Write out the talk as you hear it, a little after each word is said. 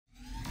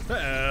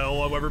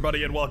Hello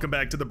everybody and welcome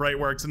back to the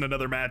Brightworks and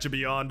another match of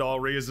Beyond All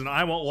Reason.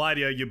 I won't lie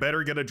to you, you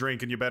better get a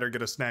drink and you better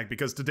get a snack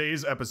because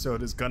today's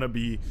episode is gonna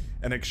be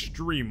an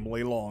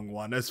extremely long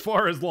one. As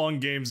far as long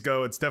games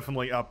go, it's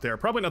definitely up there.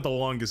 Probably not the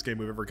longest game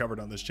we've ever covered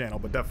on this channel,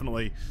 but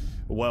definitely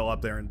well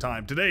up there in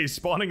time. Today,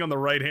 spawning on the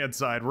right hand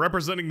side,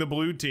 representing the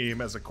blue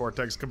team as a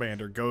Cortex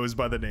commander, goes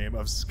by the name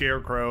of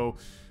Scarecrow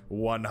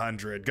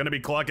 100. Gonna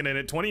be clocking in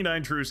at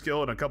 29 true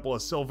skill and a couple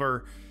of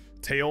silver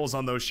tails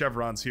on those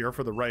chevrons here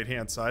for the right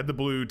hand side, the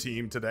blue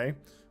team today.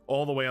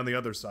 All the way on the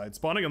other side,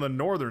 spawning on the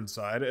northern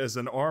side as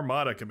an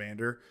Armada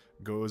commander,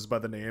 goes by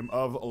the name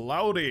of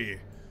Loudy.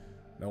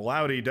 Now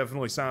Loudy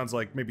definitely sounds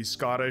like maybe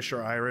Scottish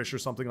or Irish or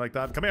something like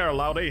that. Come here,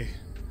 Loudy.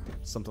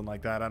 Something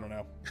like that, I don't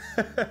know.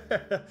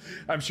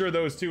 I'm sure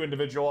those two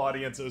individual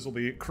audiences will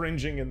be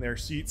cringing in their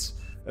seats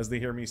as they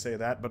hear me say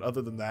that, but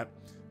other than that,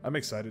 I'm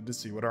excited to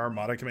see what our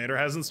Armada commander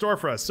has in store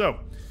for us. So,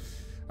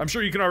 I'm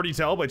sure you can already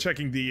tell by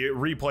checking the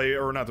replay,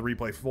 or not the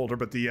replay folder,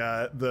 but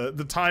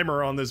the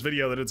timer on this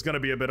video that it's going to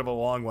be a bit of a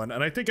long one.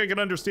 And I think I can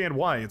understand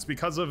why. It's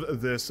because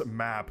of this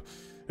map.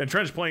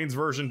 Entrenched Plains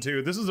version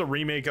 2, this is a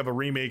remake of a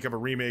remake of a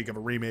remake of a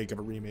remake of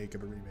a remake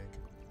of a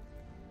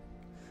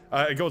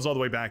remake. It goes all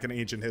the way back in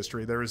ancient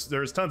history.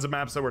 There's tons of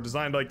maps that were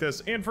designed like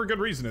this, and for good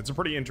reason. It's a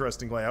pretty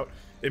interesting layout.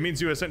 It means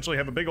you essentially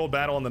have a big old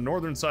battle on the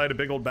northern side, a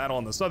big old battle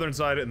on the southern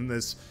side, and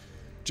this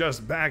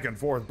just back and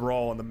forth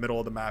brawl in the middle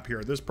of the map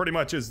here. This pretty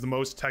much is the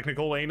most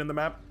technical lane in the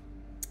map.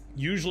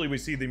 Usually we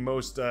see the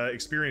most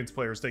experienced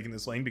players taking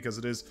this lane because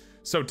it is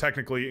so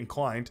technically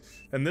inclined.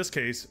 In this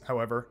case,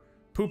 however,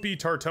 Poopy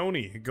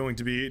Tartoni going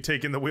to be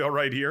taking the wheel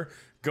right here,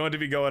 going to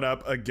be going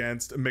up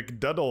against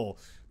McDuddle.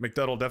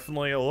 McDuddle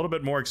definitely a little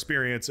bit more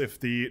experience if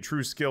the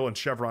true skill and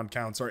chevron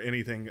counts are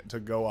anything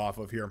to go off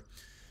of here.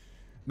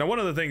 Now, one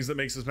of the things that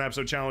makes this map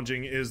so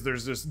challenging is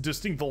there's this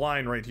distinct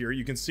line right here.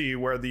 You can see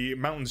where the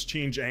mountains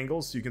change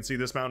angles. You can see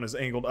this mountain is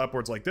angled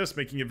upwards like this,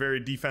 making it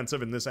very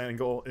defensive, and this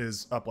angle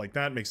is up like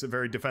that, makes it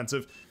very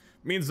defensive.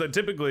 Means that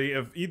typically,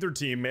 if either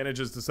team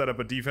manages to set up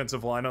a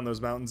defensive line on those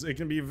mountains, it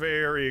can be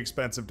very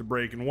expensive to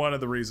break, and one of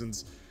the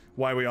reasons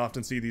why we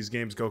often see these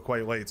games go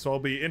quite late. So I'll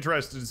be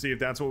interested to see if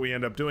that's what we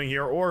end up doing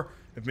here, or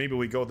if maybe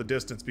we go the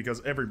distance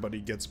because everybody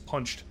gets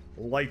punched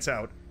lights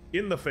out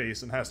in the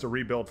face and has to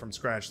rebuild from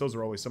scratch. Those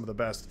are always some of the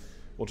best.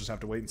 We'll just have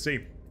to wait and see.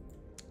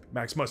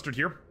 Max Mustard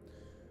here,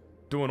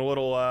 doing a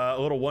little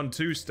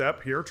 1-2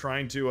 step here,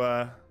 trying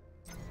to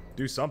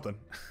do something.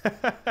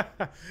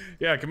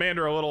 Yeah,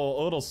 Commander a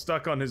little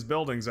stuck on his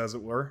buildings, as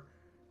it were.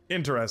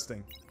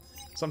 Interesting.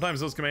 Sometimes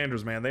those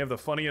commanders, man, they have the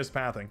funniest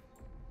pathing.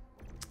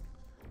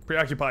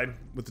 Preoccupied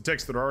with the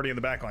ticks that are already in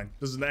the backline.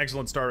 This is an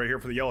excellent start right here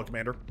for the yellow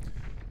commander.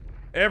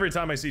 Every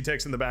time I see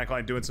ticks in the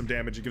backline doing some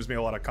damage, it gives me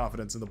a lot of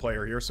confidence in the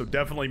player here. So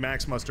definitely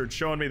Max Mustard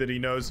showing me that he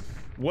knows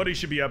what he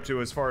should be up to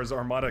as far as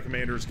Armada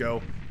commanders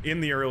go in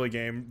the early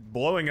game.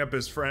 Blowing up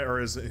his friend, or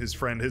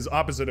his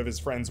opposite of his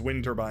friend's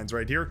wind turbines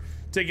right here.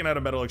 Taking out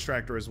a metal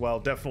extractor as well.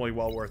 Definitely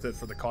well worth it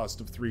for the cost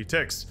of 3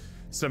 ticks.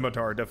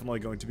 Scimitar definitely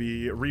going to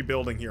be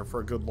rebuilding here for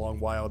a good long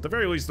while. At the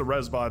very least, the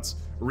Resbots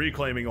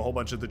reclaiming a whole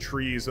bunch of the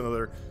trees and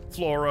other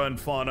flora and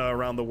fauna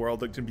around the world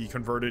that can be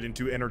converted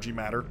into energy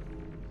matter.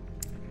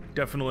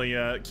 Definitely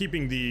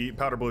keeping the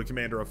Powder Blue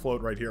Commander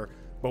afloat right here,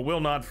 but will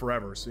not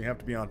forever, so you have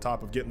to be on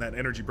top of getting that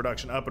energy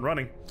production up and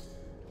running.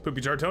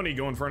 Poopy Tartoni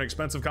going for an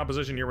expensive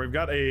composition here. We've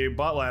got a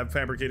bot lab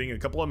fabricating a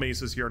couple of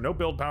maces here. No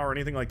build power or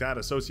anything like that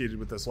associated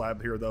with this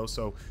lab here, though,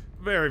 so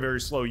very,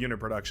 very slow unit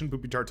production.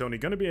 Poopy Tartoni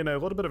going to be in a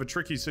little bit of a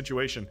tricky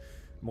situation.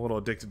 I'm a little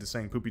addicted to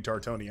saying Poopy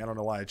Tartoni. I don't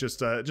know why. It's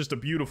just a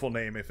beautiful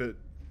name. If it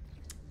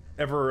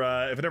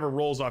ever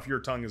rolls off your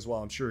tongue as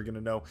well, I'm sure you're going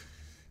to know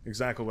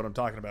exactly what I'm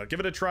talking about. Give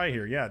it a try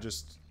here. Yeah,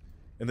 just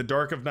in the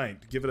dark of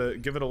night, give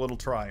it a little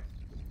try.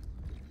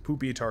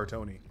 Poopy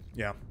Tartoni,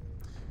 yeah.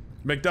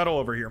 McDuddle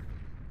over here,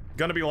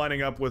 gonna be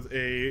lining up with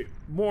a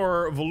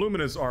more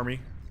voluminous army,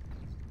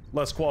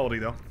 less quality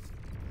though.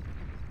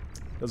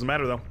 Doesn't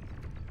matter though.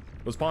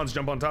 Those pawns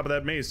jump on top of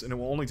that mace, and it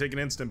will only take an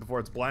instant before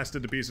it's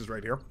blasted to pieces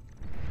right here.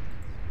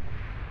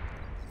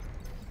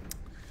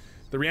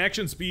 The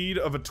reaction speed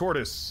of a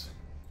tortoise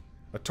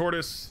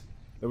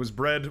that was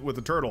bred with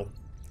a turtle.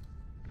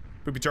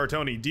 Poopy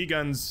Tartoni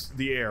deguns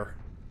the air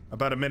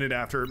about a minute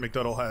after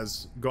McDuddle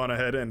has gone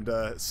ahead and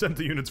sent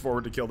the units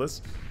forward to kill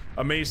this.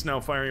 A mace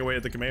now firing away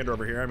at the commander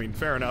over here. I mean,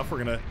 fair enough. We're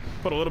gonna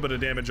put a little bit of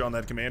damage on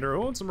that commander.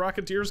 Oh, and some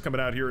Rocketeers coming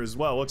out here as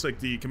well. Looks like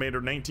the Commander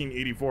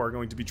 1984 are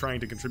going to be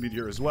trying to contribute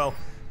here as well.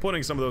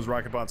 Putting some of those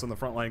rocket bots on the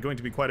front line. Going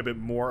to be quite a bit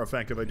more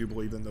effective, I do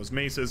believe, than those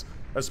maces,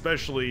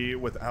 especially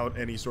without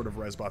any sort of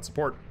resbot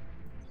support.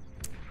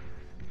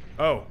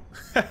 Oh.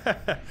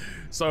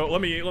 So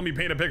let me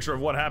paint a picture of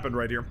what happened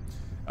right here.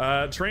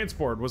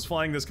 Transport was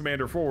flying this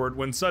commander forward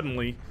when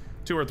suddenly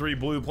 2 or 3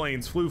 blue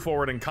planes flew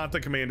forward and caught the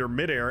commander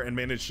midair and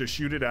managed to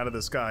shoot it out of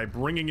the sky,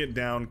 bringing it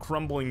down,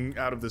 crumbling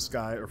out of the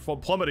sky, or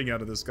plummeting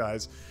out of the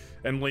skies,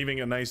 and leaving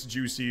a nice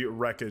juicy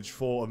wreckage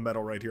full of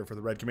metal right here for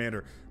the red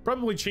commander.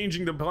 Probably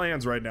changing the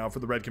plans right now for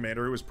the red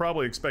commander, who was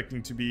probably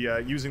expecting to be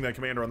using that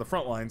commander on the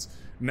front lines.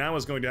 Now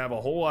is going to have a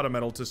whole lot of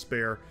metal to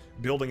spare,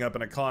 building up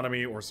an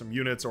economy or some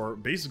units or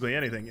basically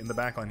anything in the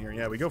backline here.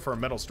 Yeah, we go for a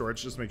metal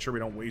storage, just to make sure we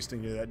don't waste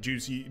any of that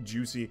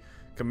juicy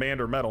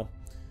commander metal.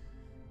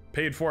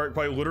 Paid for it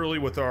quite literally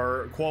with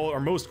our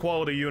most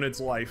quality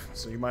unit's life,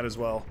 so you might as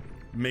well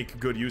make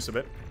good use of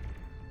it.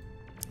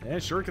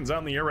 And Shuriken's out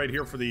in the air right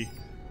here for the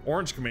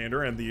orange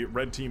commander and the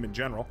red team in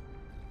general.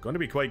 Going to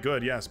be quite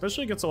good, yeah,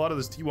 especially against a lot of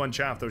this T1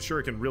 chaff, though.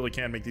 Shuriken really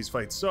can make these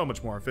fights so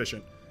much more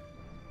efficient.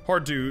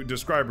 Hard to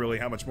describe really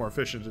how much more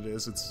efficient it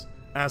is. It's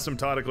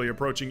asymptotically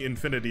approaching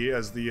infinity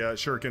as the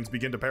Shurikens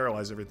begin to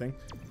paralyze everything.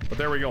 But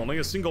there we go, only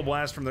a single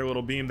blast from their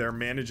little beam there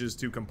manages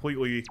to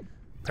completely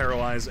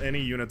paralyze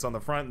any units on the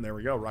front, and there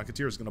we go.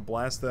 Rocketeer is going to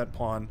blast that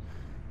pawn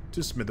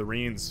to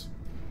smithereens.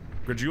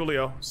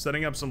 Grigulio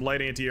setting up some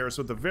light anti-air,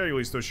 so at the very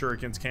least those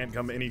Shurikens can't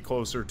come any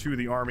closer to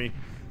the army,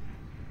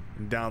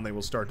 and down they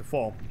will start to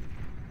fall.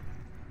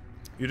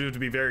 You do have to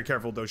be very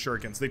careful with those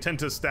Shurikens. They tend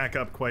to stack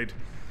up quite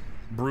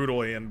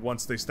brutally, and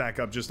once they stack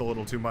up just a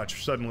little too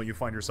much, suddenly you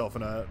find yourself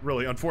in a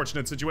really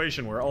unfortunate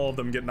situation where all of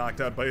them get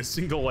knocked out by a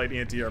single light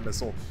anti-air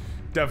missile.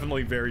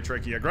 Definitely very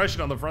tricky.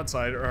 Aggression on the front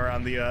side, or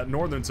on the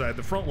northern side,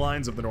 the front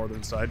lines of the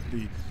northern side,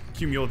 the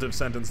cumulative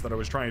sentence that I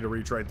was trying to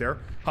reach right there.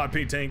 Hot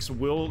paint tanks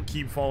will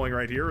keep falling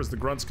right here as the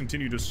grunts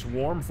continue to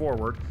swarm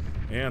forward,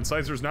 and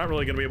Sizer's not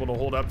really going to be able to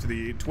hold up to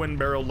the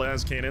twin-barreled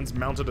las cannons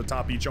mounted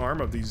atop each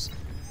arm of these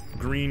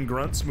green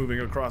grunts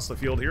moving across the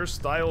field here.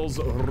 Styles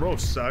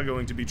Rosa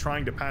going to be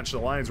trying to patch the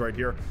lines right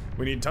here.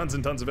 We need tons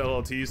and tons of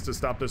LLTs to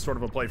stop this sort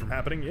of a play from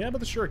happening. Yeah, but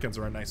the Shurikens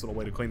are a nice little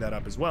way to clean that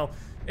up as well.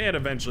 And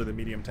eventually the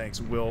medium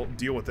tanks will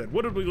deal with it.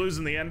 What did we lose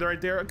in the end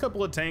right there? A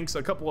couple of tanks,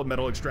 a couple of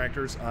metal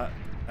extractors.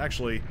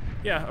 Actually,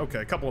 yeah, okay,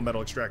 a couple of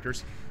metal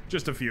extractors.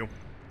 Just a few.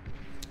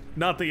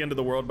 Not the end of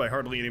the world by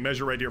hardly any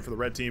measure right here for the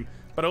red team,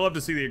 but I love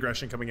to see the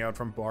aggression coming out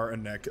from Bar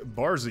and Neck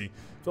Barzy.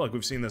 I feel like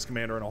we've seen this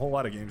commander in a whole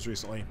lot of games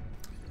recently.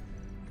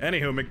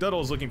 Anywho,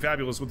 McDuddle is looking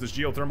fabulous with this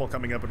geothermal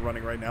coming up and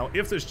running right now.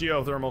 If this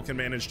geothermal can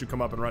manage to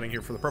come up and running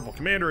here for the purple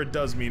commander, it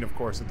does mean, of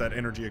course, that that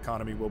energy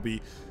economy will be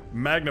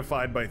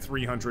magnified by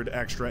 300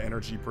 extra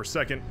energy per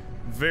second.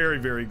 Very,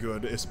 very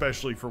good,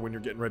 especially for when you're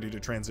getting ready to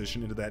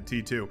transition into that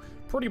T2.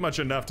 Pretty much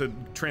enough to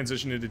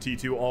transition into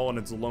T2 all on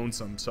its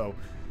lonesome, so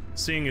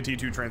seeing a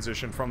T2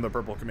 transition from the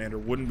purple commander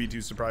wouldn't be too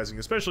surprising,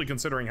 especially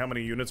considering how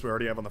many units we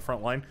already have on the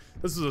front line.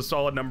 This is a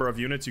solid number of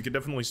units. You could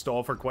definitely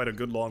stall for quite a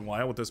good long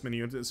while with this many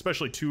units,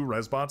 especially 2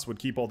 resbots would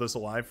keep all this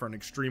alive for an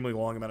extremely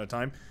long amount of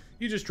time.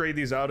 You just trade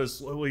these out as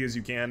slowly as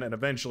you can, and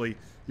eventually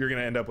you're going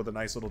to end up with a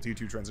nice little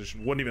T2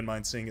 transition. Wouldn't even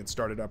mind seeing it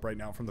started up right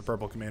now from the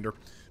purple commander.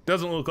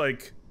 Doesn't look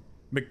like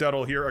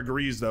McDuddle here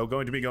agrees, though.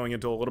 Going to be going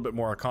into a little bit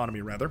more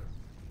economy, rather.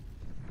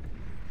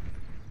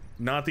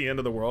 Not the end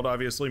of the world.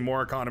 Obviously,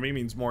 more economy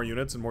means more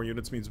units, and more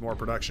units means more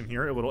production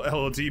here. A little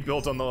LLT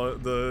built on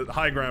the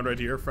high ground right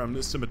here from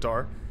the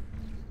Scimitar.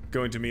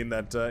 Going to mean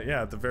that,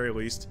 yeah, at the very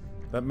least,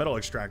 that metal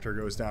extractor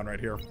goes down right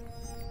here.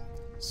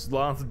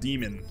 Sloth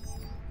Demon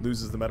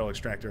loses the metal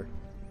extractor.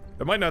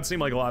 It might not seem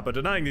like a lot, but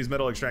denying these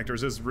metal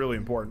extractors is really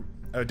important.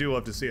 I do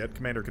love to see it.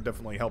 Commander could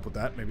definitely help with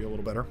that, maybe a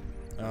little better.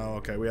 Oh,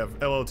 okay, we have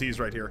LLTs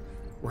right here.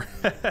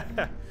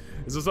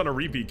 Is this on a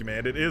repeat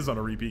command? It is on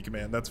a repeat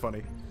command. That's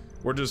funny.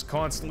 We're just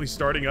constantly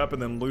starting up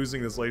and then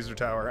losing this laser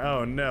tower.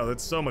 Oh no,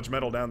 that's so much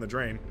metal down the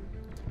drain.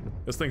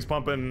 This thing's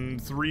pumping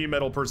 3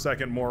 metal per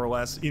second, more or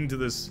less, into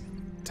this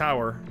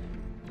tower.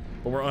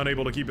 But we're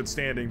unable to keep it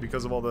standing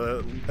because of all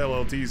the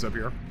LLTs up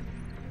here.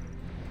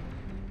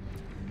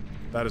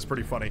 That is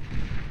pretty funny.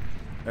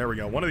 There we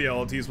go. One of the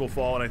LLTs will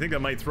fall, and I think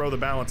that might throw the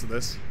balance of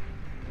this.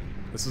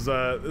 This is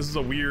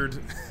a weird,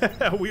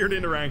 a weird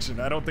interaction.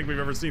 I don't think we've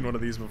ever seen one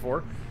of these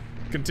before.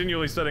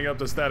 Continually setting up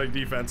the static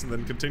defense and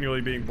then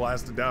continually being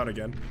blasted down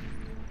again.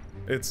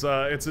 It's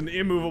an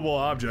immovable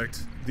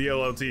object, the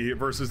LLT,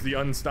 versus the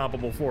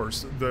unstoppable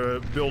force,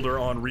 the builder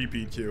on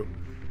repeat queue.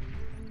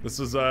 This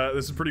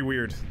is pretty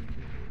weird.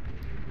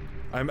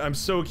 I'm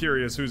so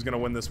curious who's gonna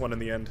win this one in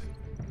the end.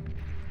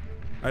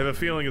 I have a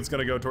feeling it's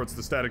gonna go towards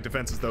the static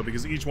defenses though,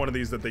 because each one of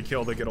these that they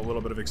kill, they get a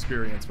little bit of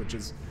experience, which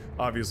is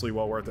obviously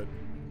well worth it.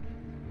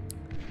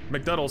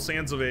 McDuddle,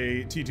 sans of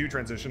a T2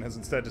 transition, has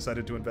instead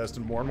decided to invest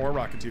in more and more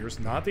Rocketeers.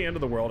 Not the end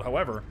of the world,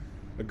 however,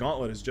 the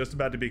gauntlet is just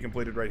about to be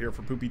completed right here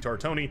for Poopy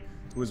Tartoni,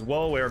 who is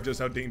well aware of just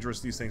how dangerous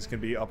these things can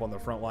be up on the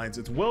front lines.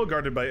 It's well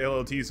guarded by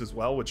LLTs as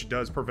well, which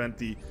does prevent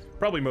the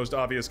probably most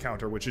obvious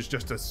counter, which is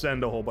just to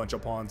send a whole bunch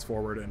of pawns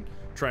forward and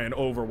try and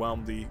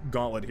overwhelm the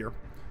gauntlet here.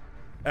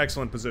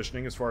 Excellent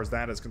positioning as far as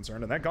that is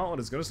concerned, and that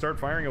gauntlet is going to start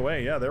firing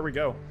away. Yeah, there we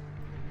go.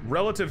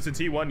 Relative to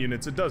T1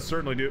 units, it does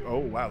certainly do... Oh,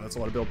 wow, that's a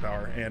lot of build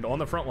power. And on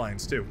the front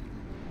lines, too.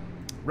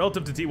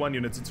 Relative to T1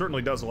 units, it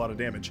certainly does a lot of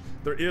damage.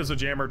 There is a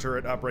jammer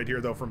turret up right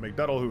here, though, from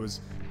McDuddle, who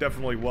is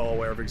definitely well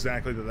aware of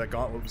exactly that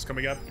gauntlet was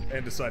coming up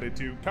and decided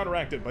to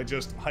counteract it by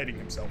just hiding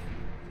himself.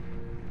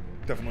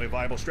 Definitely a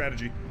viable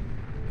strategy.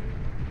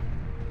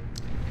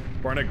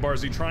 Barnek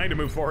Barzy trying to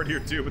move forward here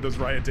too, but those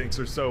riot tanks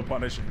are so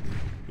punishing.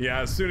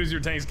 Yeah, as soon as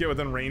your tanks get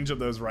within range of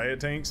those riot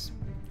tanks,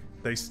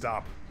 they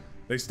stop.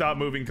 They stop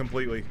moving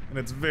completely, and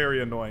it's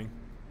very annoying.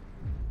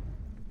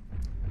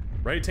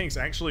 Riot tanks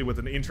actually with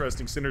an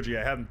interesting synergy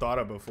I hadn't thought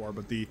of before,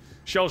 but the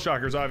shell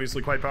shocker is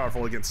obviously quite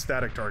powerful against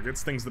static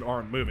targets, things that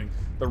aren't moving.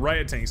 The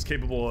riot tanks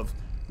capable of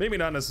maybe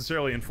not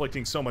necessarily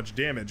inflicting so much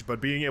damage,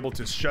 but being able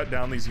to shut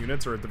down these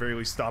units or at the very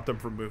least stop them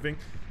from moving.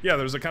 Yeah,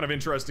 there's a kind of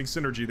interesting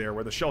synergy there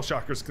where the shell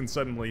shockers can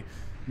suddenly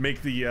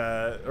make the,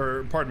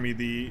 or pardon me,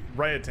 the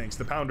riot tanks,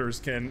 the pounders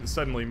can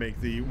suddenly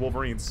make the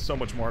Wolverines so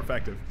much more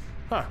effective.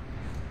 Huh.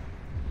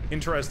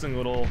 Interesting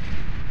little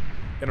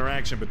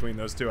interaction between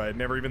those two I had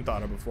never even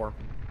thought of before.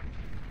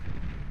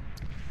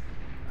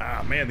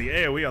 Ah, man, the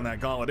AoE on that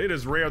gauntlet. It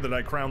is rare that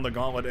I crown the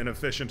gauntlet an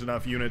efficient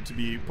enough unit to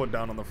be put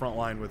down on the front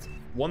line with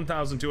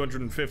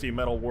 1,250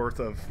 metal worth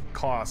of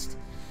cost.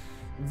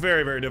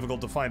 Very, very difficult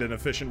to find an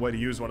efficient way to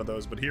use one of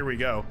those, but here we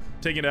go.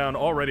 Taking down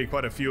already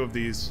quite a few of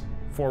these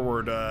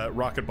forward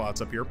rocket bots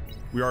up here.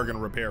 We are going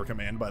to repair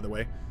command, by the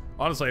way.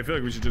 Honestly, I feel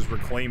like we should just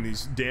reclaim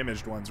these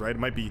damaged ones, right? It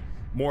might be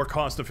more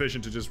cost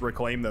efficient to just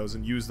reclaim those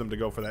and use them to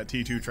go for that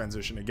T2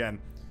 transition again.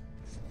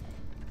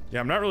 Yeah,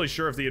 I'm not really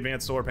sure if the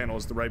advanced solar panel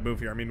is the right move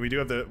here. I mean, we do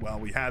have the, well,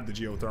 we had the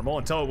geothermal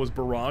until it was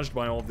barraged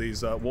by all of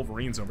these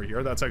Wolverines over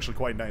here. That's actually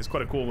quite nice.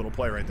 Quite a cool little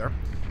play right there.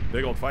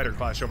 Big old fighter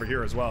clash over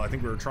here as well. I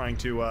think we were trying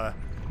to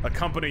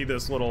accompany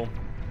this little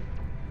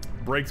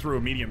breakthrough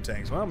of medium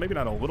tanks. Well, maybe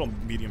not a little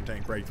medium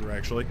tank breakthrough,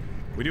 actually.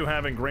 We do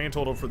have in grand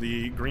total for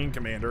the green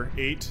commander,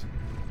 eight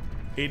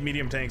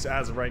medium tanks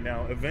as of right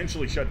now,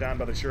 eventually shut down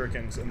by the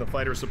shurikens, and the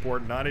fighter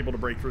support not able to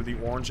break through the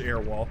orange air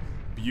wall.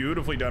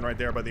 Beautifully done right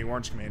there by the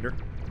orange commander.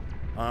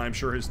 I'm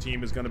sure his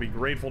team is going to be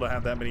grateful to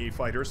have that many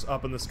fighters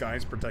up in the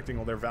skies protecting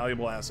all their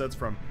valuable assets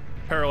from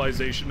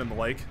paralyzation and the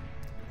like.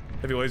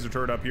 Heavy laser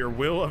turret up here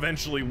will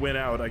eventually win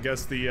out. I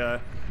guess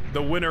the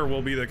winner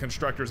will be the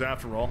constructors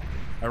after all.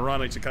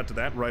 Ironic to cut to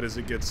that right as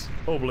it gets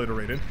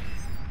obliterated.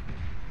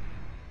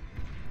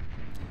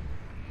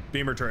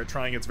 Beamer turret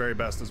trying its very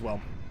best as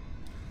well.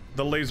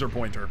 The laser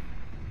pointer.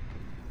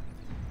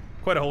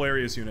 Quite a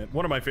hilarious unit.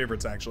 One of my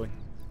favorites, actually.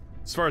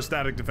 As far as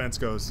static defense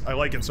goes, I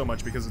like it so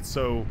much because it's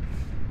so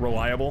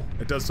reliable.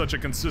 It does such a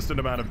consistent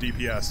amount of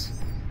DPS.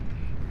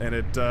 And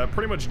it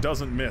pretty much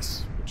doesn't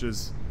miss, which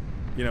is,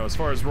 you know, as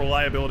far as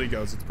reliability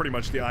goes, it's pretty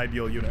much the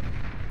ideal unit.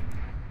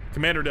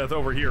 Commander Death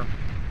over here,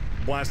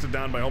 blasted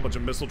down by a whole bunch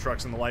of missile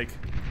trucks and the like,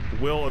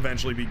 will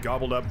eventually be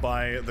gobbled up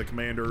by the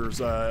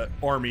commander's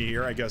army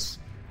here. I guess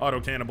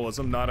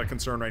auto-cannibalism, not a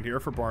concern right here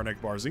for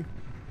Barnek Barzy.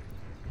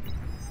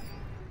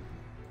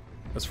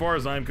 As far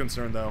as I'm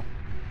concerned, though,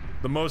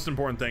 the most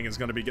important thing is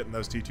going to be getting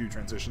those T2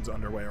 transitions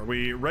underway. Are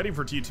we ready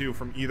for T2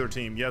 from either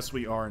team? Yes,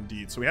 we are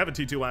indeed. So we have a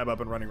T2 lab up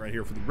and running right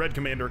here for the red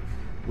commander.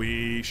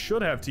 We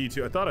should have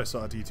T2. I thought I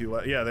saw a T2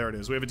 lab. Yeah, there it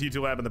is. We have a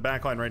T2 lab in the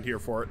backline right here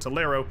for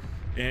Tolero.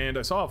 And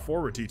I saw a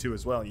forward T2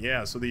 as well.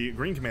 Yeah, so the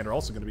green commander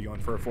also going to be going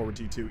for a forward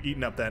T2,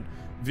 eating up that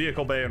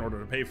vehicle bay in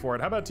order to pay for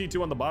it. How about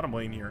T2 on the bottom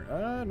lane here?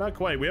 Not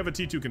quite. We have a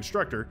T2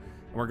 constructor,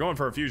 and we're going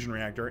for a fusion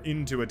reactor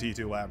into a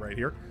T2 lab right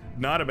here.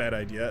 Not a bad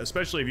idea,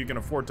 especially if you can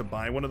afford to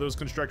buy one of those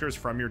constructors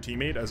from your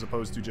teammate as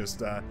opposed to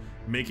just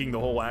making the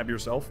whole lab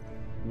yourself.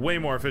 Way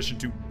more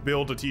efficient to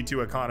build a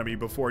T2 economy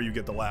before you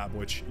get the lab,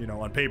 which, you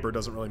know, on paper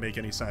doesn't really make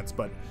any sense,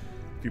 but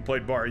if you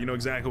played Bar, you know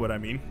exactly what I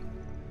mean.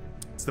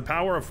 It's the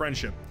power of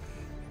friendship.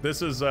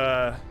 This is,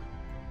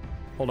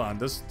 hold on,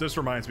 this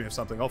reminds me of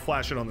something. I'll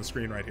flash it on the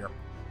screen right here.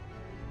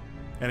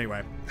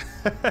 Anyway.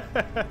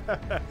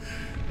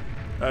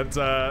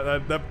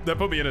 That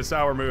put me in a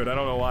sour mood. I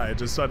don't know why. It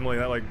just suddenly,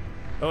 that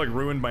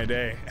ruined my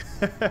day.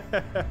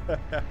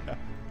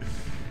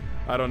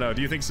 I don't know.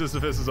 Do you think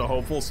Sisyphus is a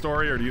hopeful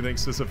story, or do you think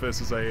Sisyphus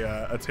is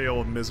a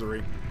tale of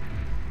misery?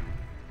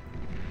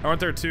 Aren't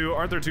there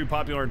two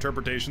popular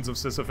interpretations of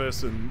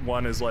Sisyphus, and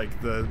one is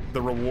like the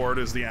reward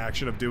is the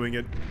action of doing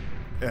it,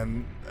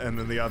 and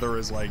then the other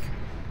is like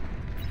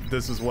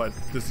this is what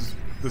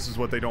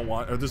they don't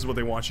want, or this is what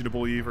they want you to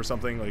believe, or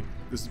something like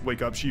this.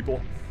 Wake up,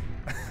 sheeple.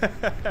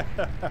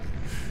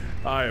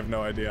 I have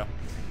no idea.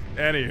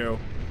 Anywho,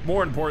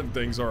 more important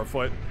things are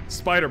afoot.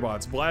 Spider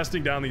bots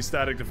blasting down these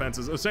static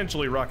defenses,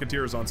 essentially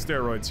Rocketeers on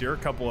steroids here. A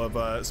couple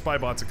of spy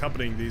bots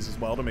accompanying these as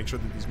well to make sure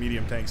that these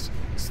medium tanks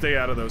stay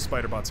out of those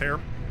spider bots' hair.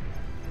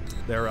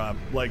 Their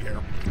leg hair.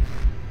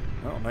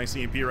 Oh, nice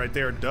EMP right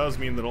there. Does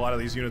mean that a lot of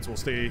these units will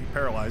stay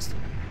paralyzed.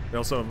 They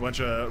also have a bunch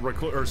of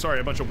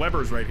a bunch of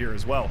Webbers right here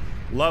as well.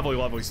 Lovely,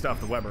 lovely stuff,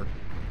 the Webber.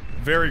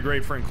 Very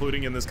great for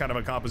including in this kind of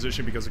a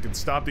composition because it can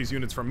stop these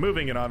units from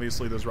moving, and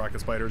obviously those rocket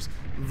spiders,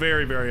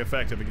 very, very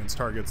effective against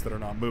targets that are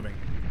not moving.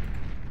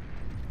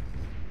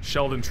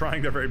 Sheldon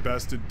trying their very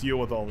best to deal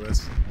with all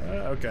this.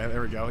 Okay,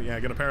 there we go. Yeah,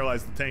 gonna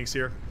paralyze the tanks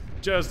here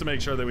just to make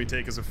sure that we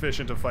take as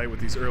efficient a fight with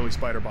these early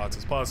spider bots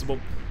as possible.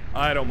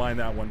 I don't mind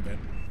that one bit.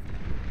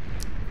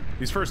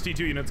 These first T2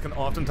 units can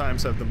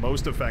oftentimes have the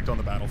most effect on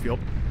the battlefield.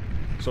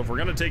 So if we're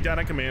going to take down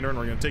a commander and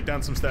we're going to take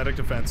down some static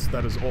defense,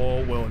 that is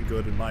all well and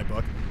good in my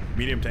book.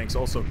 Medium tanks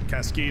also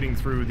cascading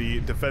through the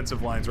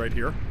defensive lines right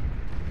here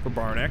for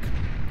Barnek.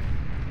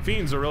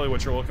 Fiends are really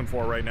what you're looking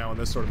for right now in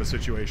this sort of a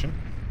situation.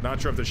 Not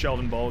sure if the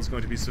Sheldon Ball is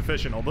going to be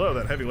sufficient, although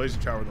that heavy laser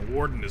tower, the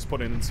Warden, is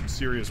putting in some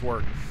serious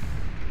work.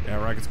 Yeah,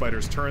 Rocket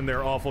Spiders turn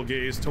their awful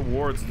gaze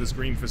towards this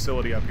green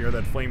facility up here.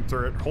 That flame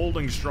turret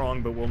holding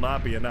strong, but will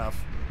not be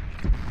enough.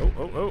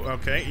 Oh,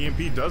 okay.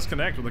 EMP does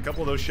connect with a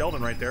couple of those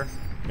Sheldon right there.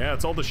 Yeah,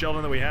 it's all the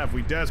Sheldon that we have.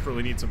 We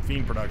desperately need some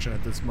Fiend production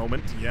at this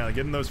moment. Yeah,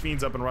 getting those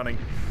Fiends up and running.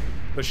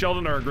 The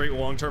Sheldon are a great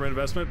long-term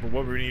investment, but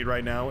what we need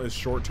right now is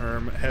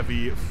short-term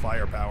heavy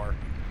firepower.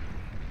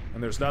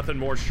 And there's nothing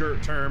more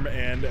short-term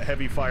and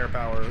heavy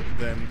firepower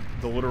than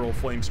the literal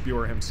Flame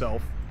Spewer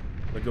himself.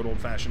 The good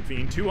old-fashioned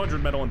Fiend.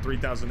 200 metal and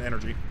 3,000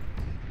 energy.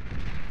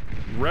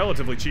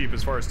 Relatively cheap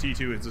as far as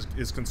T2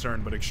 is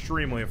concerned, but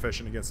extremely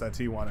efficient against that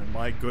T1. And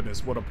my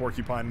goodness, what a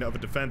porcupine of a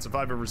defense if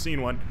I've ever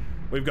seen one.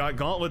 We've got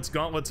gauntlets,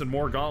 gauntlets, and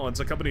more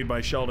gauntlets accompanied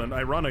by Sheldon.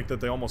 Ironic that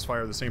they almost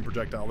fire the same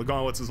projectile. The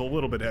gauntlets is a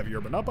little bit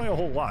heavier, but not by a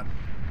whole lot.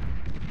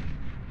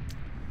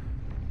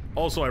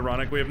 Also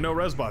ironic, we have no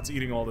res bots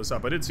eating all this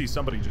up. I did see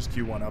somebody just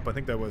queue one up. I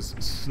think that was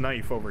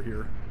Snife over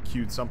here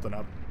queued something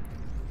up.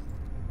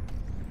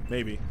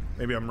 Maybe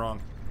I'm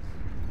wrong.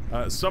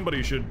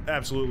 Somebody should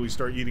absolutely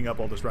start eating up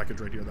all this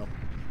wreckage right here, though.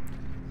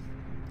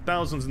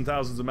 Thousands and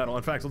thousands of metal.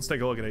 In fact, let's take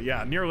a look at it.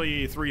 Yeah,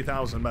 nearly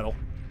 3,000 metal.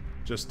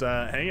 Just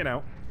hanging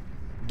out,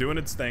 doing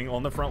its thing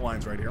on the front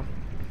lines right here.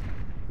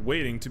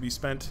 Waiting to be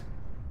spent.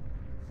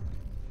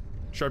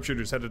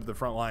 Sharpshooters headed to the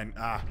front line.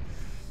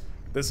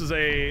 This is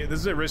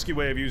a risky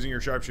way of using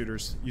your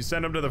sharpshooters. You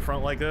send them to the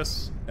front like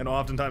this, and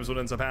oftentimes what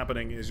ends up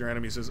happening is your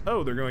enemy says,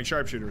 oh, they're going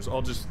sharpshooters.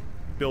 I'll just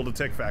build a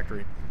tick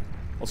factory.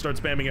 I'll start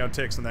spamming out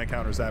ticks, and that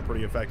counters that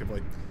pretty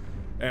effectively.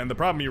 And the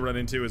problem you run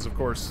into is, of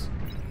course,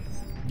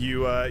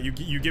 you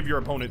give your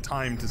opponent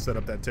time to set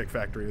up that tick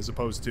factory, as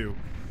opposed to,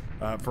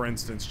 for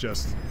instance,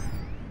 just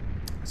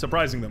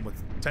surprising them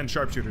with 10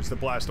 sharpshooters that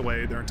blast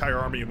away their entire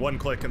army in one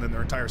click, and then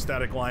their entire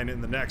static line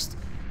in the next.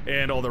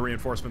 And all the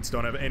reinforcements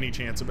don't have any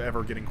chance of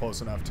ever getting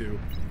close enough to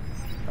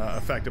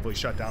effectively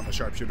shut down the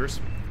sharpshooters.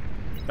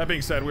 That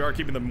being said, we are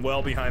keeping them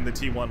well behind the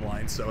T1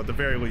 line, so at the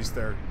very least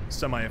they're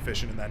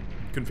semi-efficient in that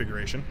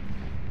configuration.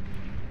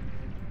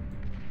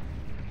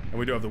 And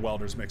we do have the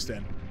welders mixed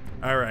in.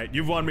 Alright,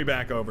 you've won me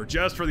back over.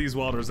 Just for these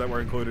welders that were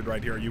included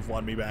right here, you've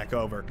won me back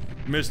over.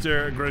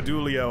 Mr.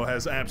 Gradulio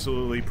has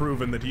absolutely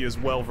proven that he is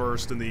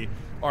well-versed in the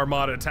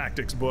Armada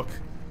Tactics book.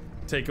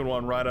 Taking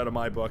one right out of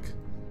my book.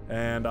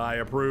 And I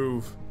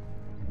approve.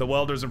 The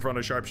welders in front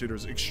of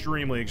sharpshooters,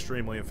 extremely,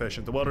 extremely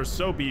efficient. The welders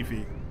so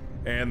beefy,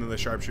 and then the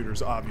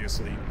sharpshooters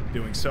obviously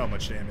doing so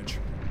much damage.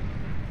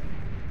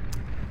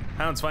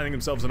 Hounds finding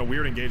themselves in a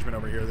weird engagement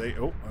over here.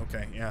 Oh,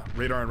 okay, yeah.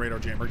 Radar and radar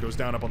jammer goes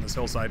down up on this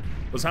hillside.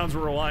 Those hounds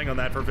were relying on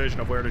that for vision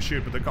of where to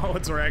shoot, but the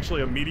gauntlets are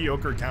actually a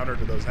mediocre counter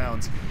to those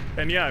hounds.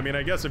 And yeah, I mean,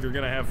 I guess if you're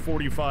gonna have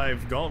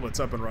 45 gauntlets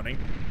up and running,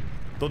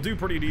 they'll do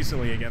pretty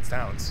decently against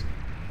hounds.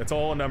 It's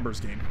all a numbers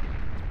game.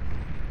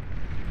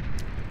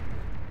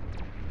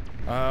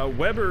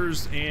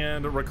 Webbers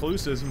and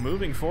Recluses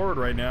moving forward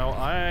right now.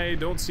 I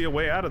don't see a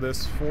way out of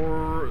this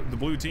for the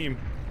blue team.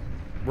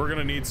 We're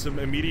gonna need some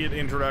immediate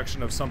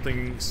introduction of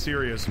something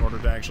serious in order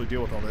to actually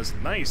deal with all this.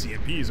 Nice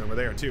EMPs over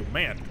there too.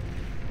 Man,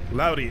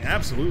 Loudy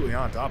absolutely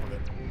on top of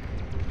it.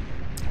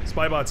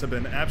 Spybots have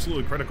been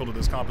absolutely critical to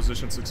this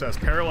composition success,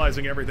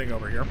 paralyzing everything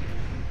over here.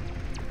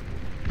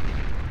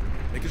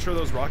 Making sure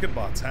those rocket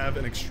bots have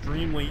an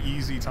extremely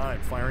easy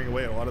time firing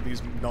away at a lot of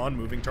these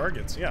non-moving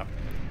targets. Yeah,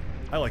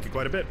 I like it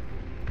quite a bit.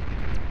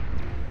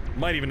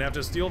 Might even have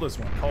to steal this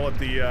one. Call it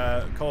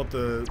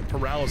the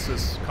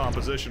paralysis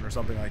composition or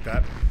something like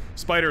that.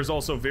 Spider is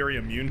also very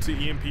immune to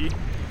EMP.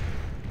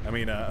 I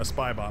mean, a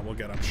Spybot will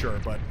get, I'm sure,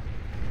 but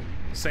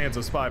sans a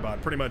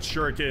Spybot, pretty much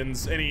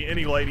shurikens,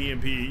 any light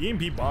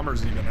EMP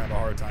bombers even have a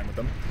hard time with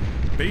them.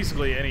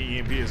 Basically, any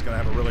EMP is going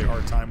to have a really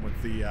hard time with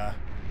the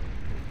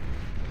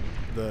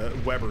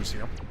Webbers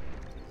here.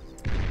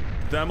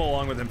 Them,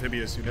 along with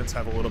amphibious units,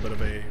 have a little bit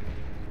of a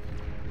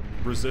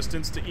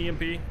resistance to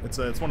EMP. It's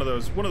one of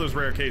those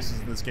rare cases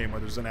in this game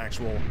where there's an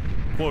actual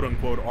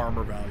quote-unquote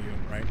armor value,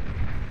 right?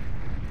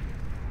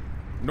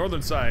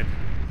 Northern side,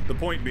 the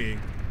point being,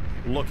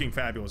 looking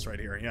fabulous right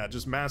here. Yeah,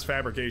 just mass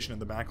fabrication in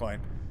the backline.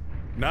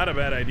 Not a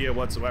bad idea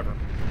whatsoever.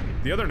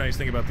 The other nice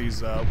thing about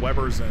these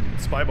Webbers and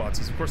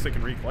Spybots is, of course, they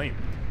can reclaim.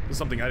 This is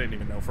something I didn't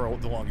even know for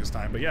the longest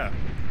time, but yeah.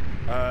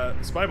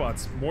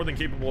 Spybots, more than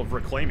capable of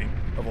reclaiming,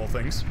 of all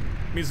things.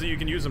 Means that you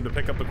can use them to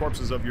pick up the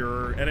corpses of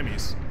your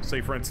enemies.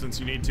 Say, for instance,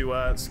 you need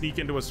to sneak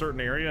into a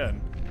certain area and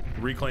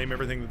reclaim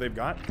everything that they've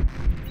got.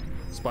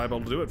 Spybot will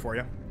do it for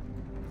you.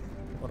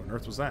 What on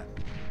earth was that?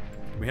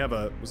 We have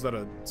was that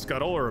a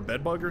scuttle or a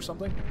bedbug or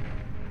something?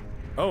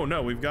 Oh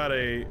no, we've got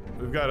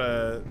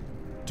a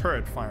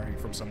turret firing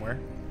from somewhere.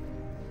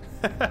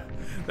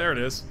 There it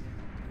is.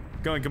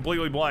 Going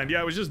completely blind. Yeah,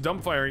 it was just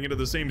dump firing into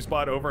the same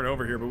spot over and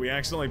over here, but we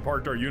accidentally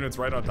parked our units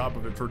right on top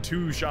of it for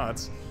 2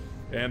 shots,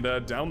 and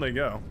down they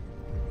go.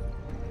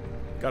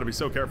 Gotta be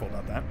so careful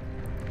about that.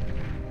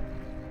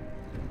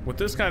 With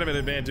this kind of an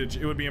advantage,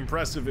 it would be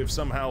impressive if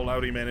somehow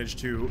Loudy managed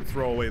to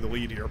throw away the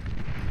lead here.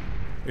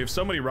 We have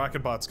so many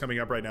rocket bots coming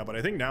up right now, but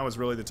I think now is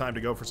really the time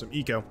to go for some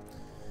eco.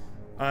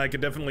 I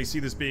could definitely see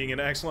this being an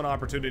excellent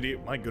opportunity.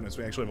 My goodness,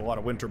 we actually have a lot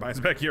of wind turbines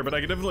back here, but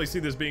I could definitely see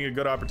this being a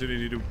good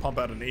opportunity to pump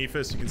out an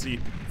APHIS. You can see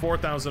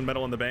 4,000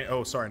 metal in the bank.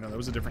 Oh, sorry, no, that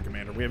was a different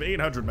commander. We have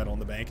 800 metal in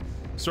the bank.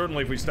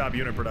 Certainly, if we stop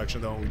unit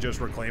production, though, and we just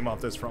reclaim off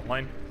this front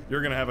line,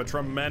 you're going to have a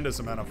tremendous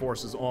amount of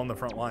forces on the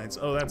front lines.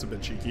 Oh, that's a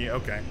bit cheeky.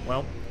 Okay,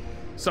 well,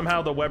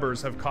 somehow the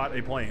Webbers have caught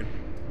a plane.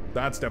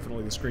 That's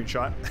definitely the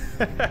screenshot.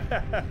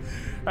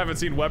 I haven't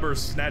seen Webbers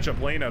snatch a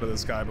plane out of the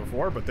sky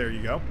before, but there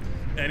you go.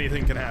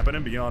 Anything can happen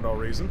and beyond all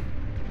reason.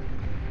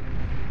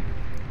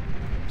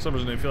 For some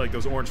reason, I feel like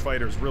those orange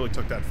fighters really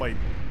took that fight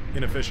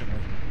inefficiently.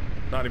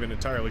 Not even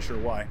entirely sure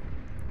why.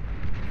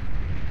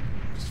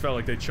 Just felt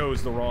like they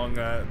chose the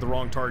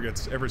wrong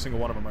targets, every single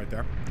one of them right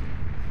there.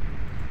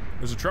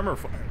 There's a tremor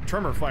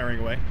firing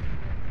away.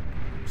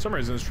 For some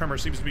reason, this tremor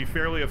seems to be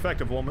fairly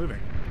effective while moving.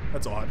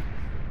 That's odd.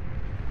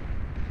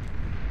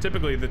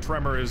 Typically, the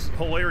tremor is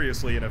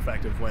hilariously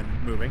ineffective when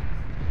moving.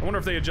 I wonder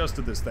if they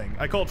adjusted this thing.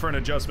 I called for an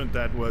adjustment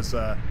that was,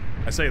 I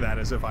say that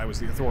as if I was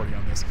the authority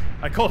on this.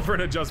 I called for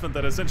an adjustment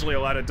that essentially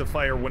allowed it to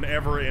fire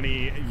whenever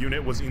any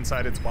unit was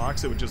inside its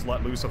box. It would just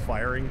let loose a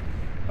firing,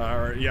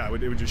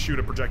 it would just shoot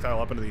a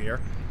projectile up into the air.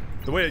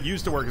 The way it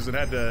used to work is it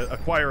had to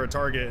acquire a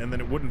target and then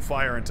it wouldn't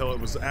fire until it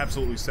was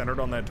absolutely centered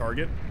on that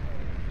target.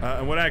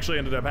 And what actually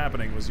ended up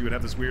happening was you would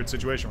have this weird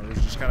situation where it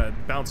was just kind of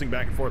bouncing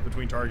back and forth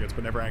between targets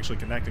but never actually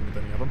connecting with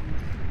any of them.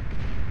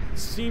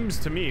 Seems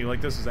to me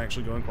like this is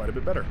actually going quite a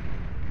bit better.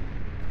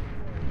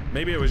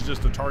 Maybe it was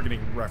just a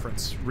targeting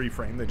reference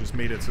reframe. They just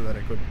made it so that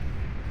it could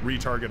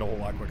retarget a whole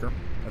lot quicker.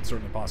 That's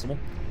certainly possible.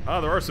 Oh,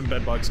 there are some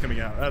bed bugs coming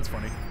out. That's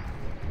funny.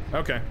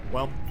 Okay,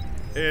 well,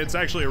 it's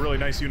actually a really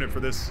nice unit for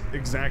this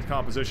exact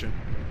composition.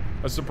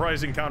 A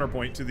surprising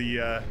counterpoint to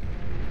the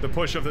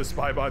push of the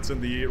spy bots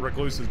and the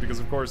recluses, because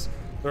of course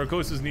the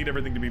recluses need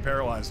everything to be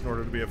paralyzed in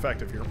order to be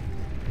effective here.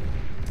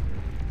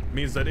 It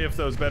means that if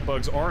those bed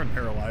bugs aren't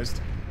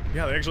paralyzed,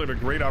 yeah, they actually have a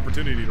great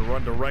opportunity to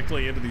run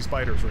directly into these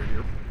spiders right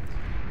here.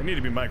 They need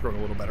to be microed a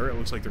little better. It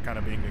looks like they're kind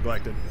of being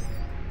neglected.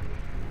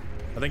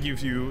 I think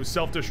if you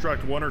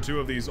self-destruct one or two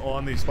of these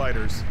on these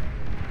spiders,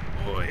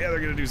 oh yeah, they're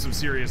gonna do some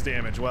serious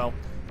damage. Well,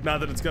 not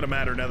that it's gonna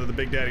matter now that the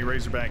Big Daddy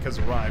Razorback has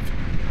arrived,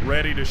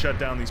 ready to shut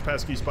down these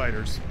pesky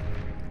spiders.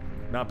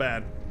 Not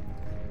bad.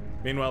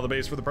 Meanwhile, the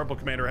base for the Purple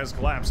Commander has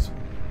collapsed.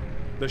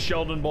 The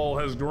Sheldon Ball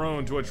has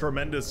grown to a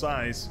tremendous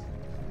size,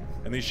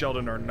 and these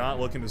Sheldon are not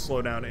looking to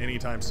slow down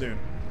anytime soon.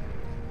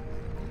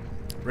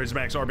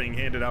 Razorbacks are being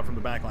handed out from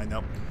the backline,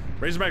 though.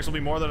 Razorbacks will be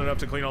more than enough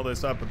to clean all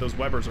this up, but those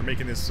Webbers are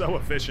making this so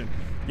efficient.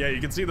 Yeah,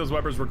 you can see those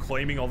Webbers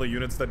reclaiming all the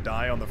units that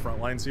die on the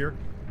front lines here.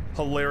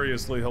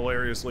 Hilariously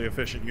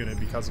efficient unit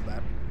because of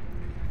that.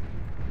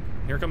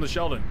 Here come the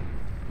Sheldon,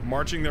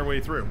 marching their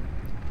way through.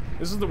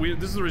 This is the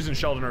reason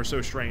Sheldon are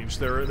so strange.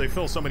 They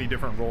fill so many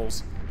different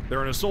roles.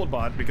 They're an assault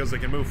bot because they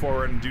can move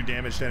forward and do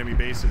damage to enemy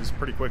bases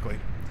pretty quickly.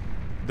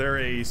 They're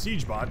a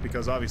siege bot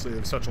because obviously they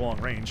have such long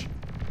range.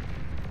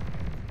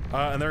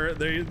 And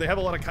they have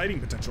a lot of kiting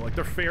potential. Like,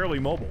 they're fairly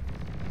mobile.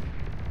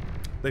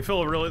 They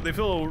fill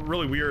a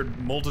really weird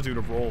multitude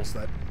of roles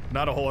that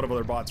not a whole lot of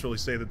other bots really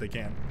say that they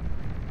can.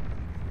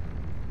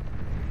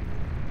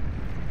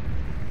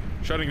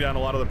 Shutting down a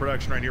lot of the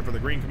production right here for the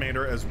Green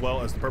Commander as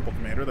well as the Purple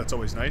Commander. That's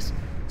always nice.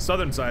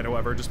 Southern side,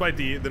 however, despite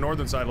the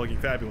northern side looking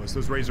fabulous,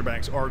 those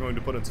Razorbacks are going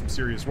to put in some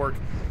serious work.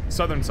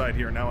 Southern side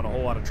here now in a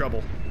whole lot of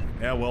trouble.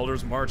 Yeah,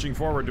 Welders marching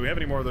forward. Do we have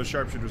any more of those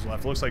sharpshooters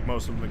left? Looks like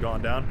most of them have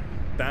gone down.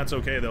 That's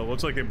okay, though.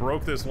 Looks like they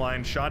broke this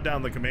line, shot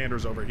down the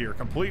commanders over here,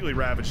 completely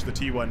ravaged the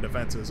T1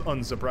 defenses,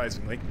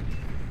 unsurprisingly.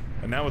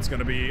 And now it's going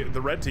to be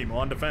the red team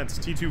on defense.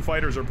 T2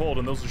 fighters are pulled,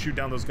 and those will shoot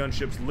down those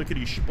gunships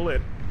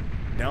lickety-split.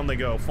 Down they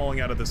go,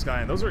 falling out of the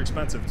sky. And those are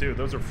expensive, too.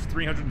 Those are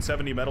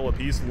 370 metal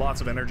apiece, lots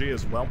of energy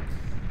as well.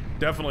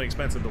 Definitely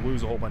expensive to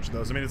lose a whole bunch of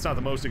those. I mean, it's not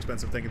the most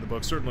expensive thing in the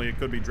book. Certainly, it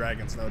could be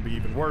dragons. That would be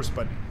even worse,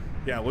 but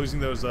yeah, losing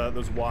those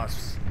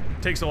wasps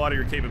takes a lot of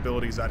your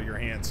capabilities out of your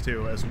hands,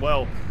 too, as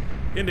well.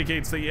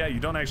 Indicates that, yeah, you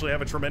don't actually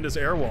have a tremendous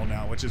air wall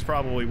now, which is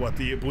probably what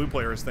the blue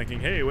player is thinking.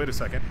 Hey, wait a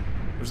second.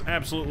 There's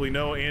absolutely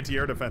no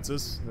anti-air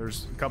defenses.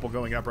 There's a couple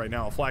going up right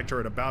now. A flak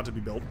turret about to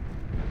be built.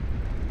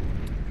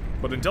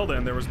 But until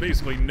then, there was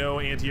basically no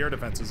anti-air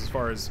defenses as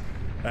far as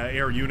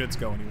air units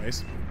go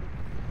anyways.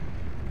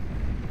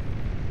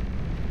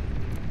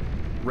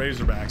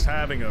 Razorbacks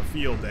having a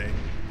field day.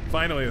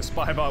 Finally, a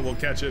spy bot will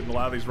catch it and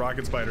allow these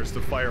rocket spiders to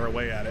fire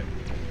away at it.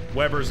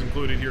 Webbers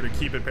included here to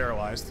keep it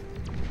paralyzed.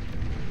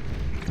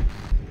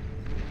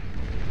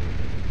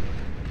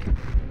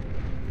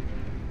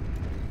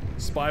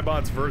 Spy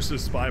bots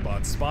versus spy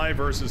bots. Spy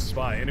versus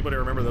spy. Anybody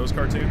remember those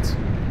cartoons?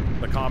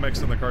 The comics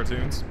and the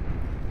cartoons?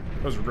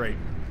 Those were great.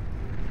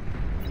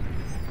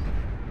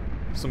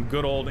 Some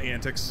good old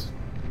antics.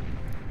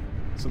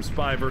 Some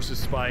spy versus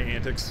spy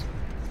antics.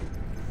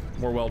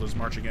 More welders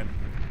marching in.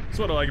 That's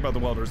what I like about the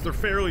welders. They're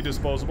fairly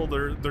disposable.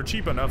 They're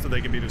cheap enough that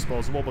they can be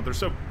disposable, but they're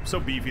so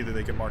beefy that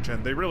they can march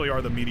in. They really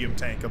are the medium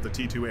tank of the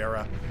T2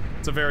 era.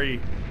 It's a very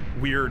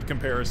weird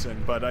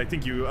comparison, but I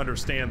think you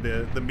understand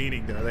the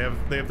meaning there.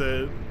 They have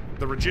the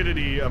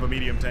rigidity of a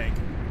medium tank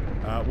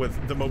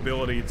with the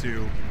mobility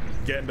to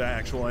get into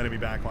actual enemy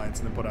backlines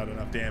and then put out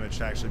enough damage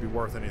to actually be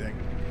worth anything.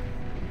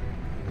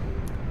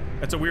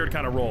 It's a weird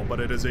kind of role, but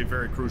it is a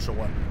very crucial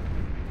one.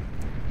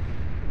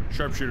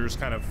 Sharpshooters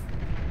kind of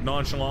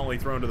nonchalantly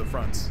thrown to the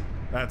fronts.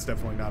 That's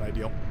definitely not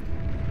ideal.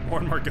 More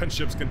and more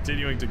gunships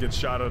continuing to get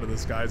shot out of the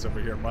skies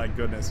over here. My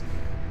goodness.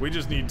 We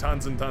just need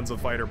tons and tons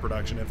of fighter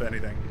production, if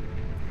anything.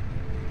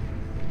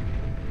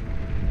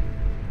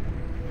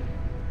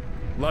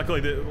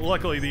 Luckily,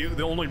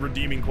 the only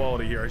redeeming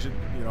quality here, I should,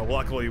 you know,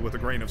 luckily with a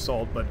grain of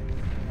salt, but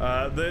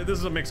this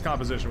is a mixed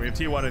composition. We have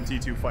T1 and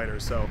T2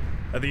 fighters, so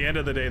at the end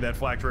of the day, that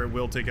flak turret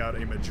will take out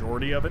a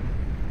majority of it.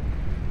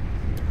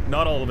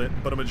 Not all of it,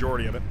 but a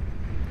majority of it.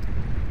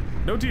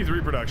 No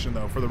T3 production,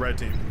 though, for the red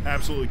team.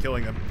 Absolutely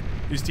killing them.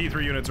 These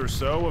T3 units are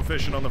so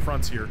efficient on the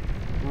fronts here.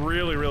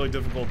 Really, really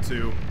difficult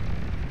to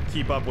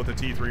keep up with a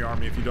T3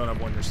 army if you don't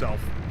have one yourself.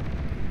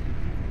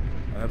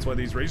 That's why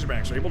these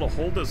Razorbacks are able to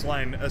hold this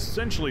line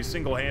essentially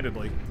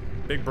single-handedly.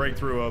 Big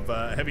breakthrough of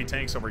heavy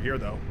tanks over here,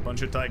 though.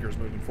 Bunch of Tigers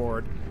moving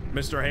forward.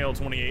 Mr. Hale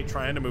 28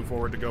 trying to move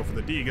forward to go for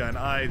the D-gun.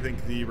 I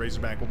think the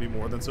Razorback will be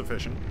more than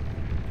sufficient.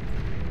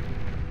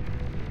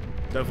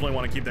 Definitely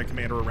want to keep that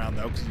commander around,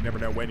 though, because you never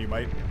know when you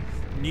might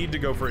need to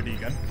go for a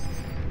D-gun.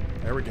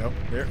 There we go.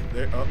 There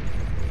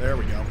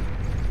we go.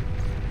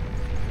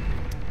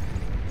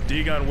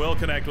 D-gun will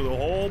connect with a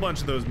whole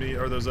bunch of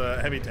those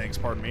heavy tanks,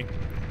 pardon me.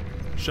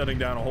 Shutting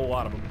down a whole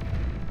lot of them.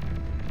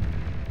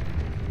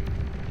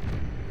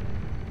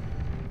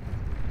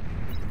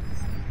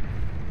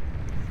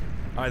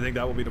 I think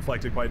that will be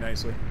deflected quite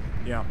nicely.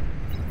 Yeah.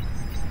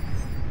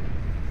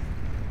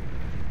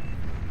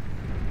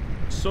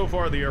 So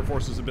far, the Air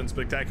Forces have been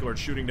spectacular at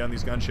shooting down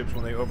these gunships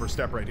when they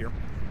overstep right here.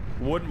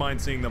 Wouldn't mind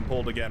seeing them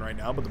pulled again right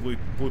now, but the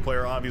blue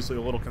player obviously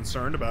a little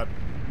concerned about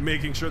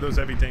making sure those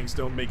heavy tanks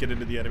don't make it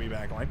into the enemy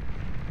backline.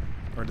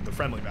 Or into the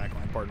friendly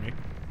backline, pardon me.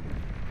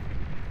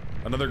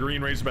 Another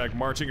green Razorback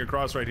marching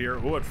across right here.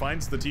 Oh, it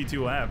finds the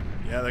T2 lab.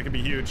 Yeah, that could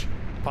be huge.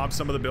 Pops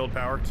some of the build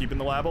power, keeping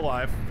the lab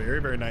alive. Very,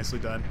 very nicely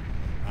done.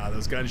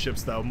 Those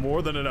gunships, though,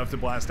 more than enough to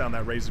blast down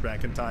that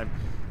Razorback in time.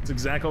 It's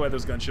exactly why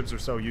those gunships are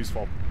so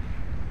useful.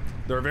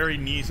 They're a very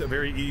neat, a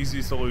very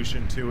easy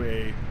solution to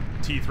a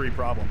T3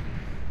 problem.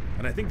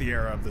 And I think the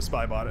era of the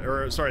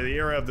the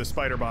era of the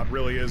Spider Bot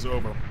really is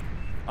over.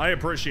 I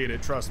appreciate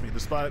it, trust me.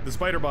 The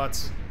Spider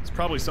Bots is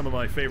probably some of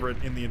my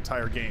favorite in the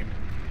entire game.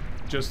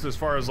 Just as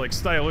far as like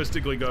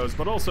stylistically goes,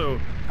 but also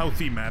how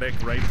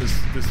thematic, right?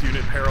 This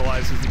unit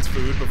paralyzes its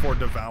food before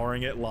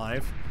devouring it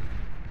live.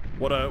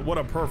 What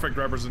a perfect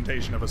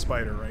representation of a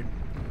spider, right?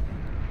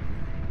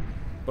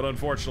 But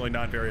unfortunately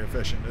not very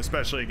efficient,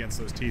 especially against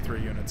those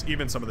T3 units.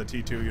 Even some of the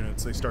T2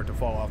 units, they start to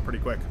fall off pretty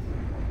quick.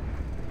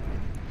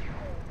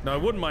 Now I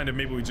wouldn't mind if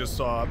maybe we just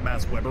saw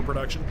mass Weber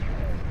production.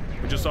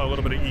 We just saw a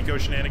little bit of eco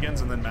shenanigans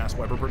and then mass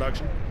Weber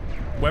production.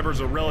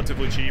 Webers are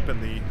relatively cheap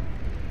and the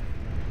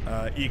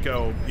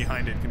eco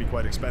behind it can be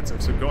quite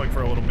expensive, so going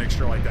for a little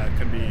mixture like that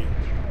can be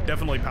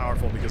definitely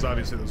powerful because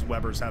obviously those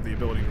Webers have the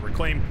ability to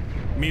reclaim.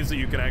 It means that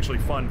you can actually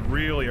fund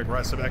really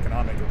aggressive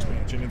economic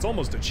expansion. It's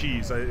almost a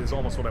cheese, is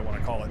almost what I want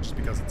to call it, just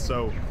because it's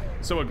so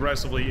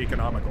aggressively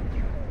economical.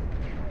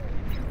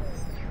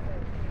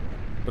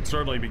 But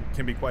certainly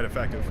can be quite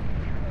effective.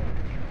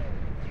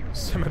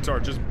 Scimitar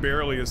just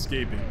barely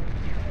escaping.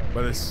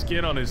 By the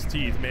skin on his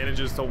teeth,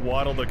 manages to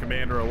waddle the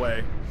commander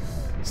away.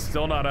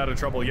 Still not out of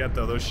trouble yet,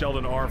 though. Those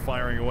Sheldon are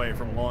firing away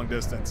from a long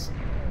distance.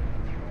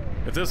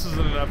 If this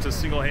isn't enough to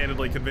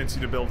single-handedly convince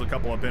you to build a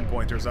couple of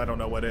pinpointers, I don't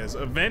know what is.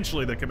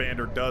 Eventually, the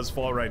commander does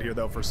fall right here,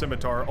 though, for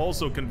Scimitar,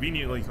 also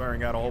conveniently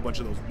clearing out a whole bunch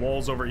of those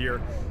walls over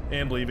here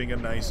and leaving a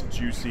nice,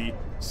 juicy,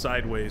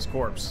 sideways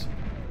corpse.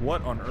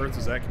 What on earth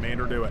is that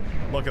commander doing?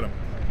 Look at him.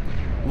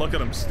 Look at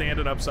him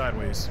standing up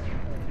sideways.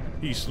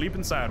 He's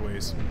sleeping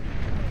sideways.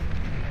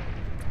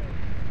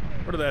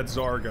 Where did that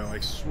Tsar go? I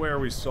swear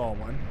we saw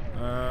one.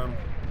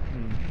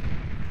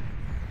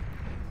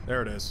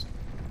 There it is.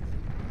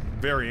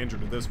 Very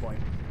injured at this point.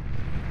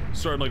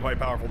 Certainly quite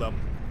powerful, though.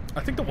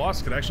 I think the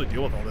Wasps could actually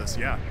deal with all this,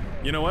 yeah.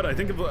 You know what? I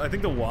think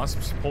the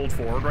Wasps pulled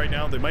forward right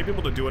now. They might be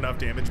able to do enough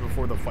damage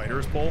before the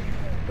fighters pull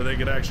that they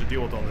could actually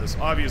deal with all this.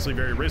 Obviously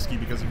very risky,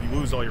 because if you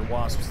lose all your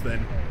Wasps,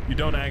 then you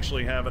don't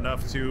actually have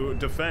enough to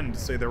defend,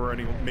 say there were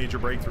any major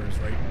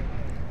breakthroughs, right?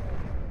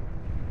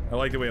 I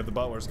like that we have the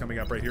Butlers coming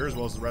up right here, as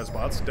well as the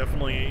Resbots.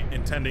 Definitely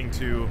intending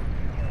to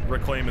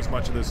reclaim as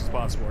much of this as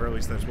possible, or at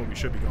least that's what we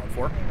should be going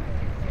for.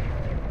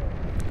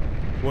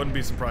 Wouldn't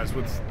be surprised.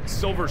 With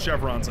silver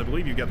chevrons, I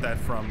believe you get that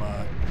from,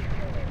 I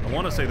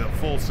want to say the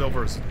full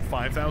silver is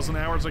 5,000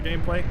 hours of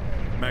gameplay.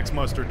 Max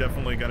Muster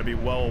definitely going to be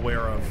well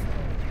aware of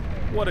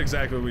what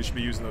exactly we should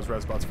be using those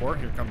Resbots for.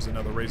 Here comes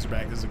another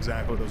Razorback. This is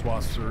exactly what those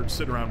Wasps are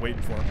sitting around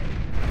waiting for.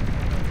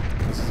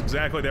 This is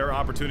exactly their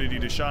opportunity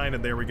to shine,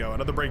 and there we go.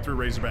 Another breakthrough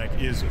Razorback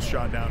is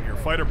shot down here.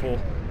 Fighter pull,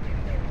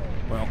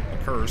 well,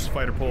 occurs.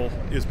 Fighter pull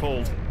is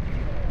pulled.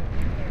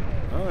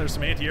 Oh, there's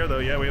some anti-air, though.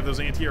 Yeah, we have those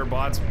anti-air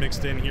bots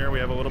mixed in here. We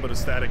have a little bit of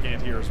static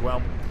anti-air as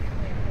well.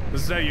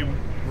 This is how you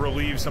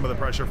relieve some of the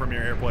pressure from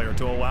your air player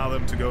to allow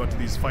them to go into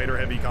these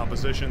fighter-heavy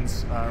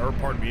compositions, or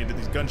pardon me, into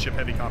these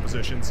gunship-heavy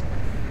compositions.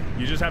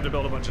 You just have to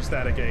build a bunch of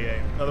static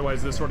AA.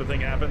 Otherwise, this sort of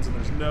thing happens, and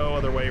there's no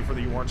other way for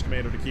the Orange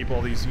Commando to keep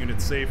all these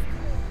units safe,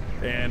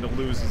 and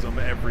loses them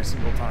every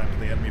single time to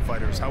the enemy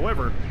fighters.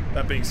 However,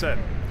 that being said,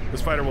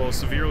 this fighter will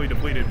severely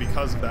depleted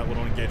because of that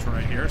little engagement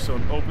right here, so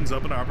it opens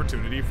up an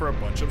opportunity for a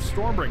bunch of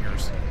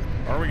Stormbringers.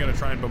 Are we going to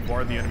try and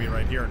bombard the enemy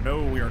right here?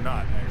 No, we are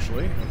not,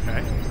 actually.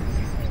 Okay.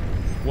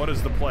 What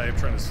is the play? I'm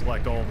trying to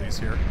select all of these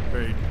here.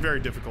 Very, very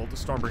difficult. The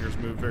Stormbringers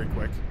move very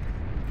quick.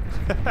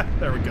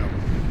 There we go.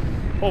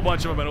 Whole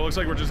bunch of them, and it looks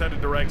like we're just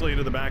headed directly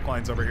into the back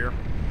lines over here.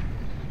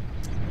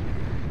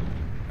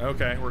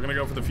 Okay, we're gonna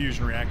go for the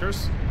fusion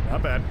reactors.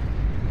 Not bad.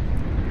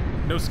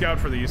 No scout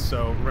for these,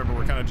 so remember,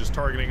 we're kind of just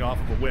targeting off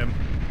of a whim.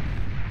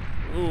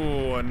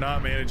 Ooh, and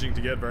not managing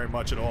to get very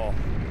much at all.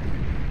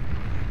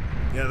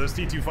 Yeah, those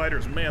T2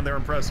 fighters, man, they're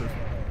impressive.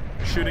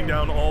 Shooting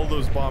down all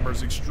those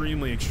bombers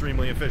extremely,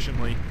 extremely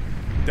efficiently.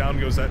 Down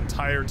goes that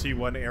entire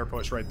T1 air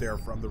push right there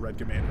from the Red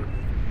Commander.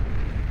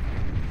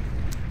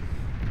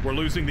 We're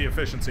losing the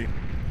efficiency.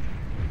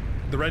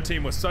 The red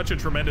team was such a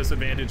tremendous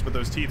advantage, but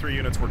those T3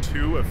 units were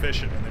too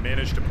efficient, and they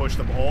managed to push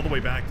them all the way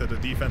back to the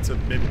defensive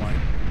midline.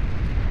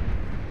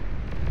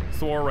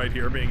 Thor right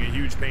here being a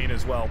huge pain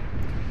as well.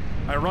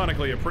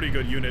 Ironically, a pretty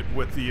good unit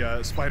with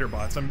the spider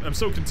bots. I'm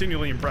so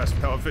continually impressed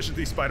with how efficient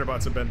these spider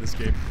bots have been this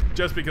game,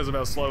 just because of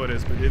how slow it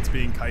is, but it's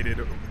being kited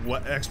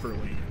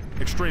expertly,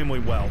 extremely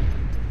well.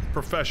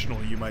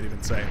 Professionally, you might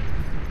even say.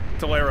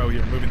 Tolero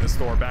here, moving this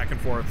Thor back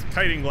and forth,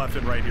 kiting left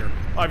and right here.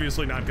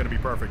 Obviously not going to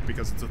be perfect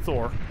because it's a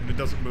Thor, and it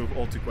doesn't move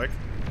all too quick.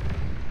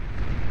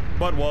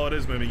 But while it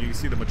is moving, you can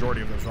see the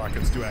majority of those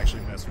rockets do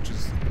actually miss, which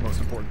is the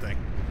most important thing.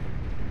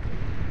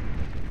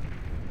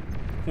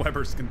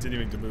 Weber's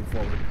continuing to move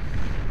forward.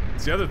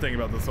 It's the other thing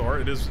about the Thor,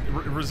 it is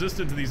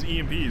resistant to these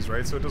EMPs,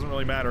 right? So it doesn't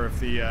really matter if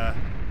the,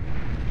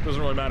 those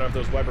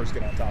Webers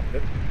get on top of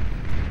it.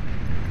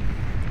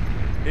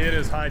 It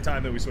is high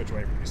time that we switch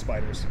away from these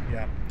spiders.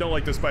 Yeah, don't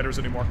like the spiders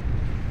anymore.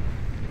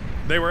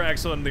 They were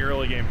excellent in the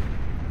early game.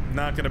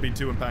 Not going to be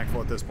too impactful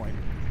at this point.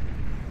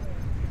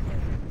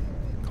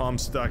 Calm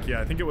stuck. Yeah,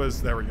 I think it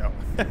was... There we go.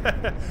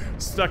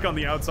 Stuck on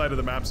the outside of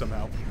the map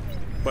somehow.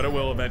 But it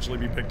will eventually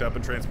be picked up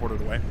and transported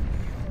away.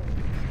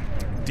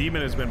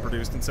 Demon has been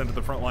produced and sent to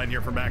the front line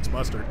here for Max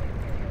Mustard.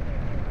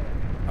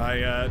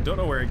 I don't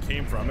know where it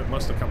came from. It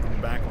must have come from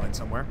the back line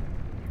somewhere.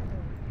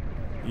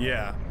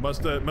 Yeah,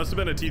 must have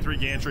been a T3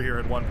 gantry here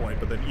at one point,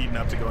 but then eaten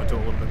up to go into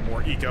a little bit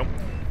more eco.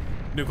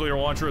 Nuclear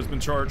launcher has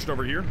been charged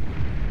over here.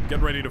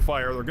 Getting ready to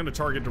fire. They're going to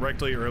target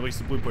directly, or at least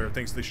the blue player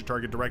thinks they should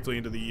target directly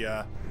into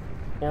the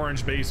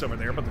orange base over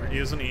there, but there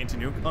is an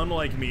anti-nuke.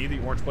 Unlike me, the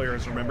orange player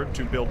has remembered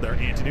to build their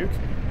anti-nuke.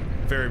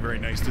 Very, very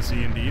nice to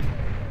see indeed.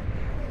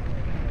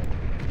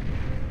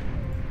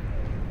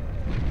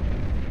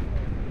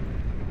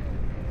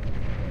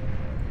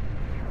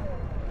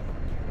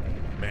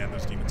 Man,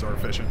 those demons are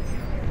efficient.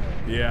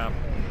 Yeah,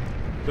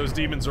 those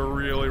demons are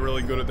really,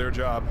 really good at their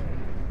job.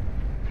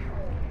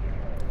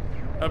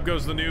 Up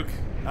goes the nuke,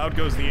 out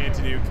goes the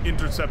anti-nuke,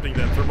 intercepting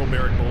that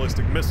thermobaric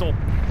ballistic missile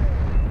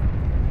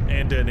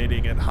and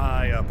detonating it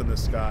high up in the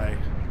sky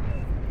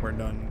where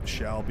none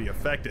shall be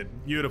affected.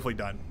 Beautifully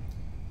done.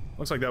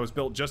 Looks like that was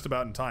built just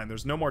about in time.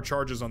 There's no more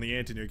charges on the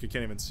anti-nuke. You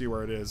can't even see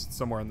where it is. It's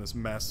somewhere in this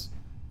mess.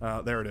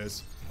 There it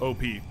is.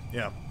 OP,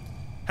 yeah.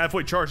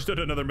 Halfway charged at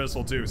another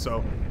missile too,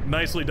 so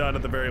nicely done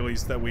at the very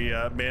least that we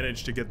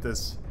managed to get that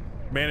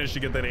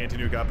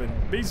anti-nuke up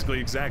and basically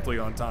exactly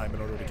on time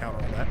in order to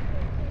counter on that.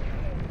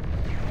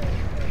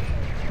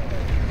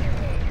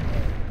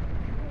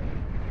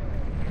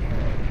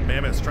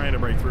 Mammoth's trying to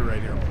break through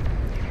right here.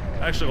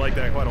 I actually like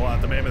that quite a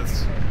lot. The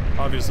Mammoth's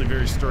obviously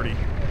very sturdy.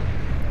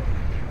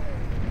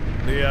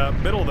 The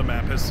middle of the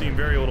map has seen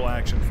very little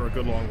action for a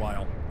good long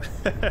while.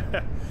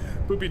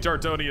 Poopy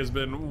Tartoni has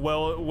been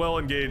well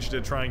engaged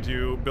at trying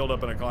to build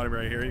up an economy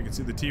right here. You can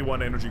see the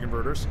T1 energy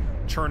converters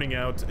churning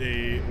out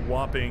a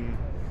whopping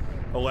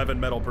 11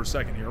 metal per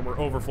second here. We're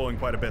overflowing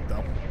quite a bit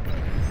though.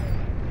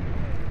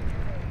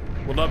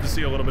 Would love to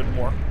see a little bit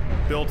more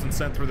built and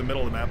sent through the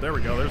middle of the map. There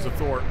we go. There's a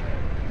Thor.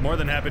 More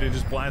than happy to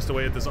just blast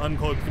away at this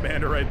uncloaked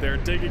commander right there,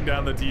 taking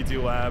down the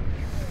T2 lab.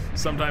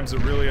 Sometimes it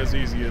really is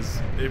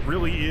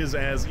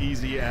as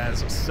easy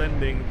as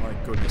sending, my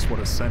goodness, what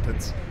a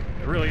sentence.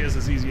 It really is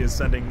as easy as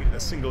sending a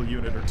single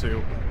unit or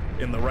two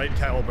in the right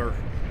caliber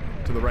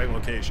to the right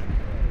location.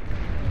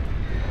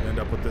 You end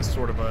up with this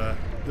sort of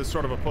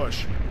a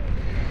push.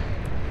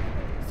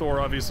 Thor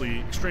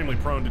obviously extremely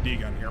prone to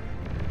degun here.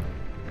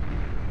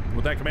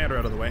 With that commander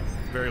out of the way,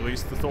 at the very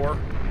least, the Thor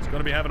is going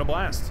to be having a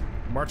blast.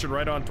 Marching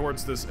right on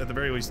towards this, at the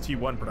very least,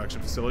 T1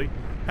 production facility.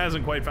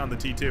 Hasn't quite found the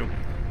T2.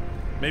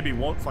 Maybe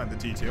won't find the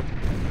T2.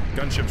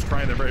 Gunship's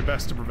trying their very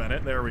best to prevent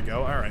it. There we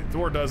go. All right,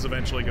 Thor does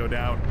eventually go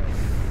down.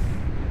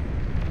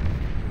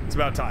 It's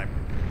about time.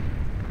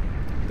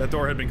 That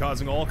Thor had been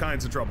causing all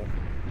kinds of trouble.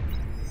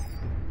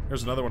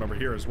 There's another one over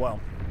here as well.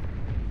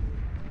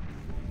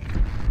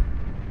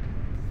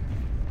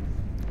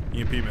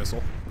 EMP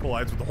missile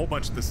collides with a whole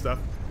bunch of this stuff.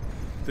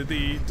 Did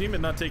the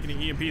demon not take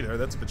any EMP there?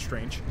 That's a bit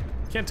strange.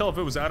 Can't tell if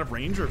it was out of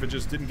range or if it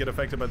just didn't get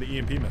affected by the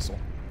EMP missile.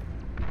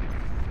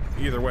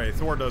 Either way,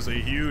 Thor does a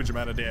huge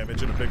amount of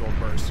damage in a big old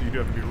burst, so you do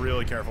have to be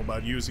really careful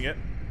about using it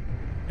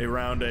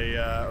around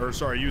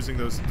using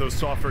those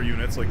softer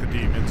units like the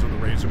demons or the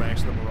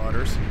Razorbacks or the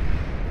Marauders.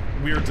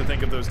 Weird to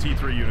think of those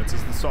T3 units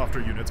as the softer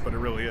units, but it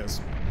really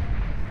is.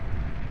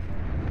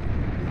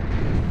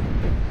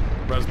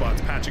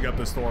 Resbot's patching up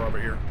this Thor over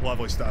here.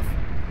 Lovely stuff.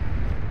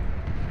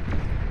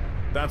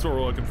 That's what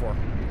we're looking for.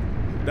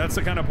 That's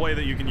the kind of play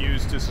that you can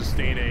use to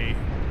sustain a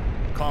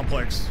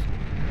complex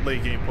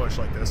late game push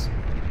like this.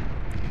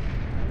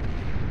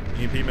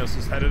 EMP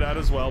missiles headed out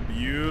as well.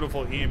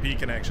 Beautiful EMP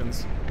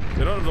connections.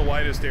 They don't have the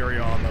widest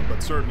area on them,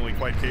 but certainly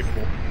quite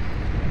capable.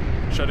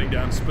 Shutting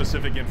down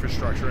specific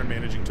infrastructure and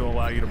managing to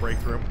allow you to break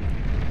through.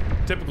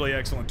 Typically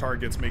excellent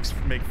targets make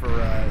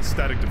for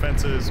static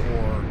defenses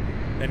or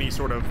any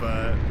sort of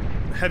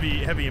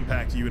heavy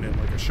impact unit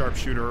like a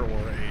sharpshooter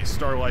or a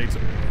starlight,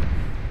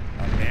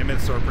 or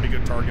mammoths are a pretty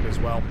good target as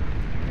well.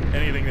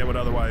 Anything that would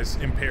otherwise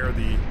impair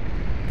the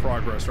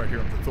progress right here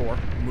of the Thor.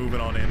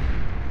 Moving on in.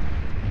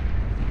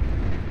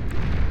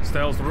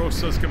 Styles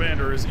Rosa's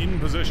commander is in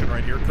position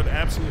right here. Could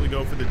absolutely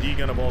go for the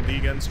D-gun of all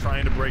D-guns,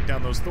 trying to break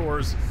down those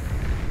Thors.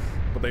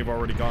 But they've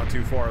already gone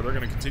too far. They're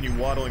going to continue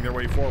waddling their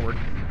way forward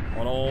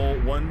on all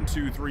 1,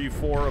 2, 3,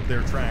 4 of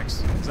their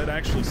tracks. Is that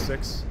actually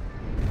 6?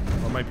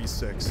 Or it might be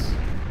 6.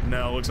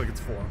 No, it looks like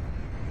it's 4.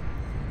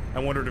 I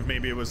wondered if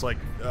maybe it was like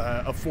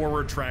a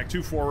forward track,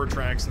 2 forward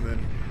tracks, and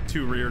then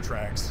 2 rear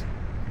tracks.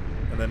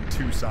 And then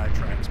 2 side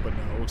tracks. But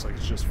no, it looks like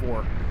it's just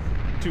 4.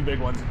 2 big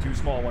ones and 2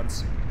 small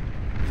ones.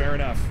 Fair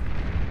enough.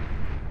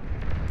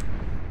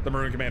 The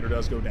Maroon Commander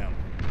does go down.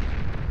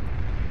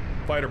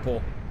 Fighter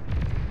pull.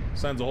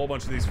 Sends a whole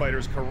bunch of these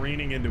fighters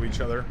careening into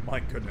each other.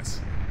 My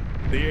goodness.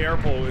 The air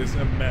pull is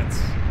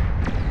immense.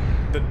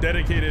 The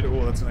dedicated...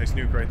 Oh, that's a nice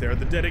nuke right there.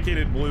 The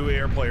dedicated blue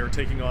air player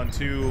taking on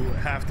 2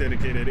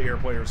 half-dedicated air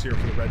players here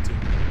for the red team.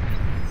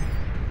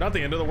 Not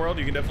the end of the world.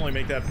 You can definitely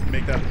make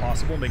that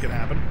possible, make it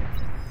happen.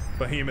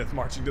 Behemoth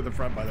marching to the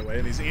front, by the way.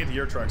 And these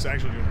anti-air trucks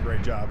actually doing a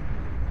great job.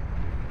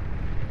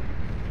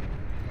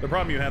 The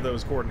problem you have, though,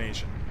 is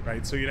coordination,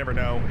 right? So you never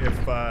know if,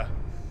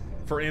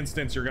 for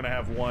instance, you're going to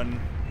have one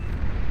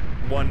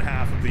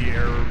half of the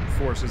air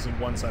forces in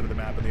one side of the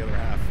map and the other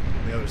half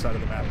on the other side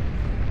of the map.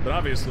 But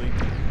obviously,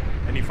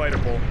 any fighter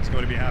pull is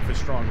going to be half as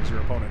strong as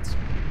your opponent's.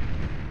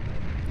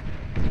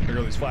 There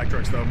go these flak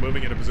trucks, though,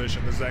 moving into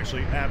position. This is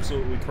actually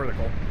absolutely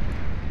critical.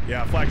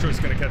 Yeah, flak truck's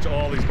going to catch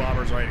all these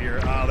bombers right here.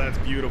 Oh, that's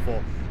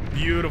beautiful.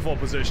 Beautiful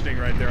positioning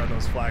right there on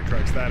those flak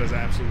trucks. That is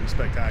absolutely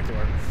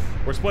spectacular.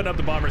 We're splitting up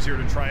the bombers here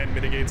to try and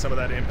mitigate some of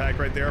that impact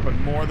right there, but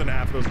more than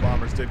half of those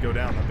bombers did go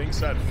down. That being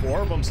said, 4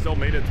 of them still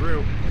made it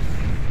through.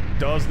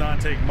 Does not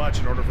take much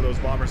in order for those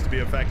bombers to be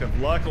effective.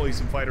 Luckily,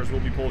 some fighters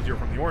will be pulled here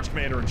from the Orange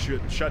Commander and shoot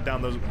and shut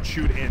down those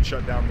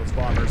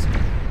bombers.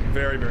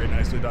 Very, very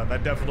nicely done.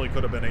 That definitely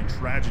could have been a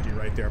tragedy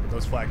right there, but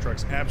those flak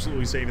trucks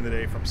absolutely saving the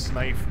day from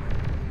Snipe.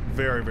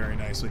 Very, very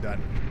nicely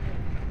done.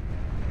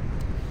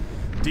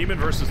 Demon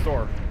versus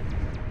Thor.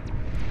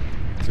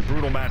 It's a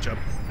brutal matchup.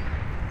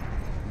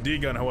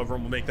 D-Gun, however,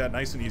 will make that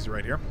nice and easy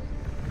right here.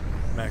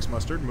 Max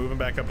Mustard moving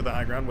back up to the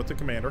high ground with the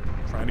commander,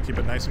 trying to keep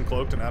it nice and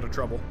cloaked and out of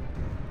trouble.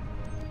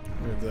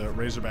 We have the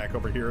Razorback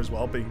over here as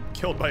well, being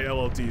killed by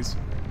LLTs.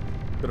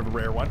 Bit of a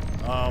rare one.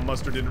 Oh,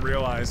 Mustard didn't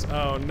realize.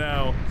 Oh,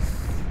 no.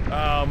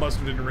 Oh,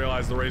 Mustard didn't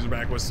realize the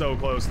Razorback was so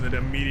close, and it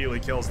immediately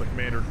kills the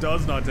commander.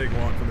 Does not take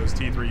long for those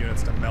T3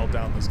 units to melt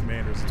down those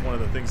commanders. It's one of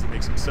the things that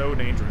makes them so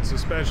dangerous,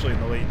 especially in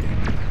the late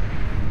game.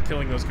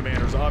 Killing those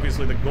commanders.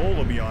 Obviously, the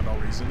goal of Beyond All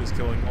Reason is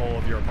killing all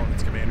of your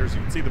opponent's commanders.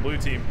 You can see the blue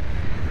team,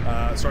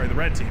 the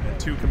red team at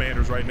 2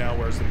 commanders right now,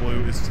 whereas the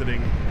blue is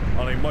sitting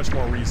on a much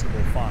more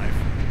reasonable 5.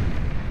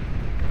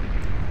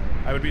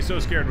 I would be so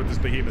scared with this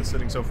Behemoth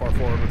sitting so far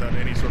forward without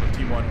any sort of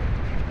T1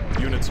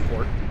 unit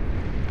support.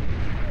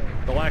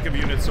 The lack of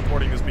units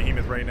supporting this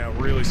Behemoth right now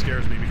really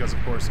scares me because,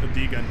 of course, a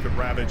D-Gun could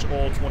ravage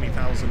all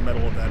 20,000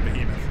 metal of that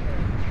Behemoth.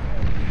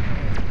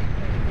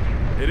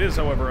 It is,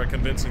 however, a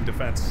convincing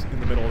defense in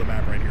the middle of the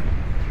map right here.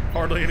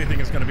 Hardly anything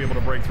is going to be able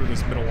to break through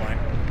this middle line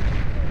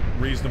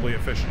reasonably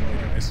efficiently,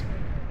 anyways.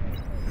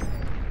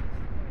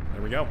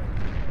 There we go.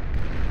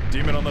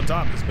 Demon on the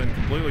top has been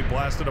completely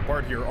blasted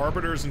apart here.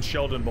 Arbiters and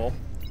Sheldon Ball.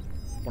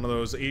 One of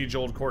those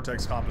age-old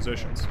Cortex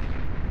compositions.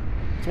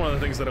 It's one of the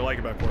things that I like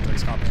about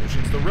Cortex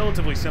compositions. They're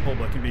relatively simple,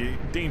 but can be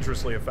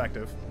dangerously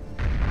effective.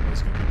 This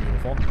is going to be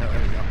beautiful. Oh,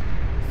 there we go.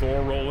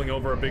 Thor rolling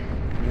over a big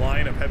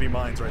line of heavy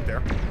mines right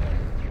there.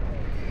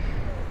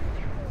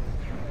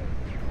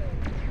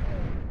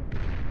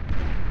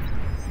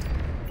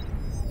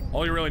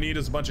 All you really need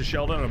is a bunch of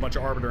Sheldon and a bunch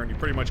of Arbiter, and you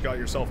pretty much got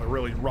yourself a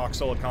really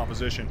rock-solid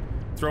composition.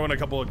 Throw in a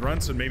couple of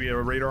grunts and maybe a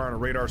radar and a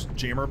radar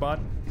jammer bot.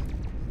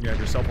 You have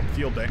yourself a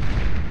field day.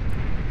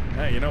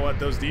 Hey, you know what?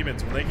 Those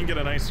demons, when they can get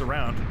a nice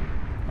surround,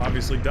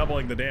 obviously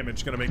doubling the damage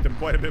is going to make them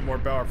quite a bit more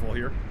powerful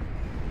here.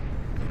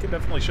 They can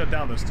definitely shut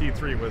down those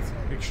T3 with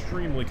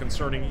extremely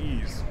concerning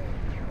ease.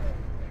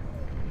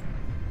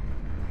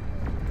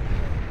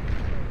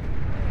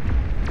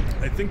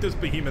 I think this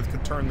behemoth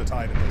could turn the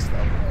tide of this,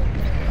 though.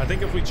 I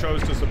think if we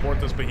chose to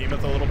support this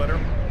behemoth a little better,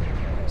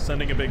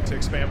 sending a big tick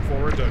spam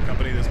forward to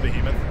accompany this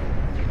behemoth,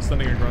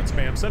 sending a grunt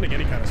spam, sending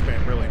any kind of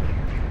spam, really,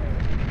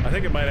 I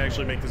think it might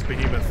actually make this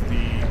behemoth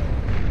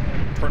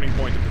the turning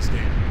point of this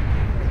game.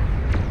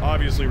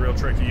 Obviously real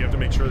tricky. You have to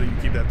make sure that you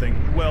keep that thing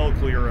well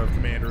clear of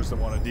commanders that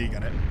want to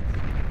degun it.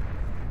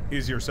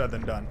 Easier said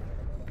than done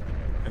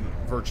in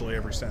virtually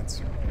every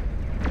sense.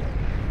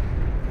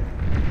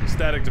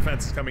 Static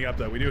defense is coming up,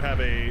 though. We do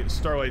have a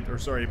Starlight, or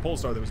sorry, a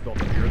Polestar that was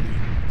built up here,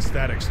 the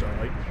static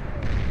Starlight.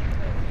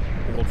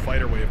 A little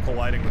fighter way of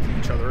colliding with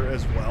each other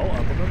as well,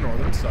 up on the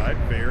northern side.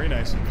 Very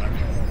nicely done.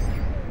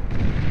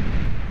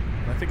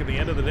 I think at the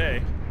end of the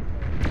day,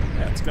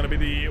 yeah, it's going to be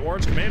the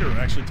Orange Commander who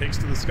actually takes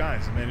to the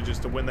skies and manages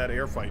to win that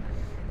air fight.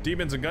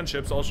 Demons and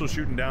gunships also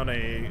shooting down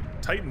a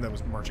Titan that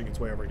was marching its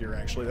way over here,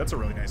 actually. That's a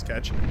really nice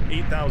catch.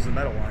 8,000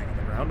 metal lying on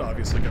the ground.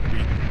 Obviously going to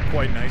be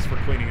quite nice for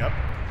cleaning up.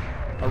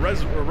 A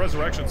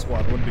Resurrection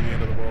Squad wouldn't be the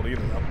end of the world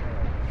either, though.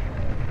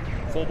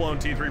 Full-blown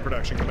T3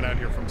 production coming out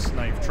here from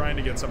Snipe, trying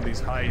to get some of these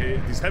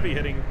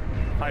heavy-hitting,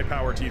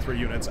 high-power T3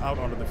 units out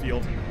onto the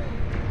field.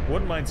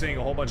 Wouldn't mind seeing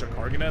a whole bunch of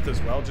Karganeth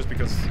as well, just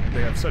because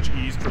they have such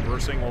ease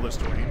traversing all this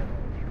terrain.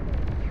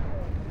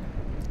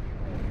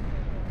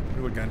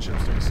 With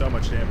gunships doing so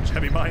much damage.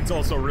 Heavy mine's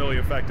also really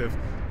effective.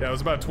 Yeah, it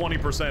was about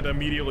 20%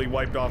 immediately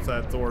wiped off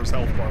that Thor's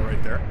health bar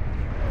right there.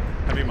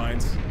 Heavy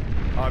mines,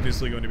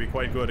 obviously going to be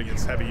quite good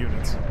against heavy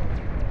units.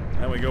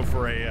 And we go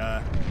for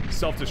a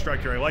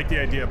self-destructor. I like the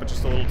idea, but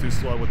just a little too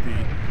slow with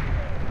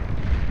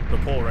the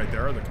pull right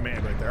there, or the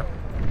command right there.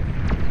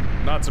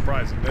 Not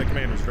surprising. The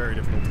command was very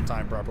difficult to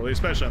time properly,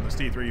 especially on those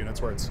T3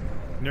 units where it's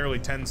nearly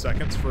 10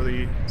 seconds for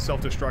the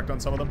self-destruct on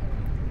some of them.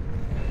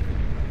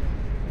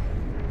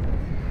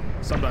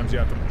 Sometimes you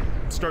have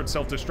to start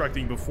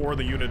self-destructing before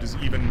the unit has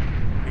even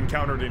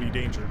encountered any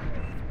danger.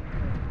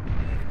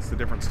 It's the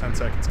difference 10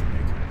 seconds can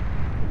make.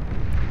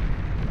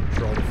 I'm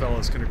sure all the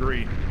fellas can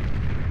agree.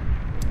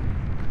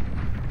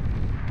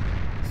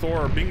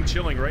 Thor being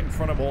chilling right in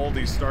front of all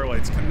these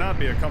Starlights cannot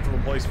be a comfortable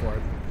place for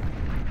it.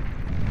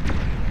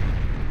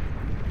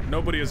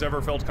 Nobody has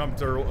ever felt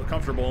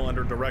comfortable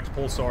under direct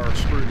pulsar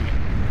scrutiny.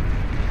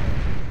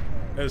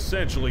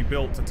 Essentially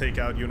built to take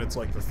out units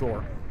like the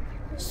Thor.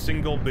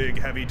 Single big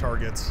heavy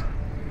targets.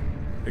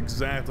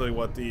 Exactly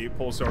what the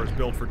Pulsar is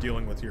built for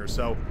dealing with here.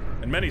 So,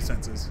 in many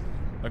senses,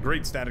 a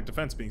great static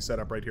defense being set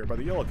up right here by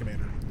the Yellow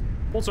Commander.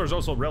 Pulsar is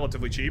also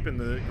relatively cheap in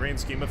the grand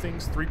scheme of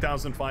things.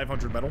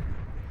 3,500 metal.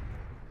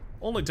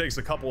 Only takes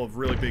a couple of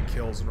really big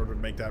kills in order to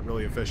make that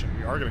really efficient.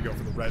 We are going to go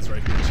for the res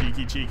right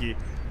here. Cheeky.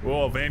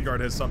 Whoa,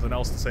 Vanguard has something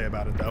else to say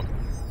about it, though.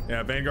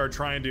 Yeah, Vanguard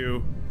trying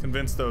to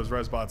convince those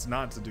res bots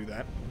not to do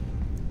that.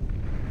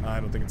 I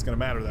don't think it's going to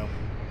matter, though.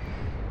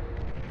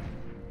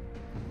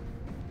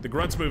 The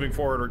grunts moving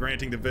forward are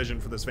granting the vision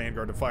for this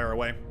Vanguard to fire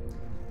away.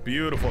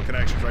 Beautiful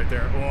connections right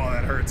there. Oh,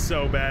 that hurts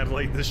so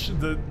badly.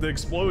 The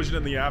explosion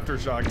and the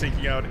aftershock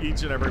taking out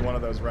each and every one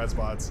of those res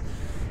bots.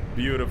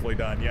 Beautifully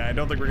done. Yeah, I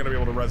don't think we're going to be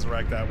able to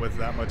resurrect that with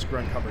that much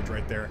grunt coverage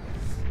right there.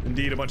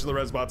 Indeed, a bunch of the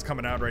res bots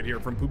coming out right here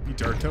from Poopy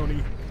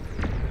Tartoni.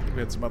 We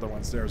had some other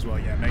ones there as well.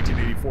 Yeah,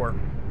 1984.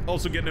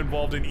 Also getting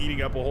involved in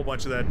eating up a whole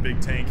bunch of that big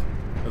tank,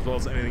 as well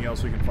as anything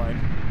else we can find.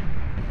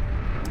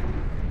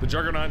 The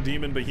Juggernaut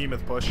Demon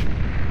Behemoth push.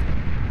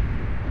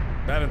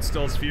 That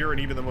instills fear in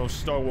even the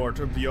most stalwart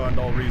of Beyond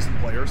All Reason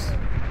players.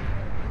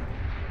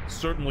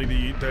 Certainly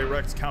the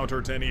direct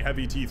counter to any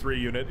heavy T3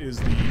 unit is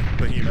the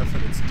Behemoth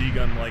and its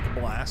D-gun-like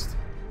blast.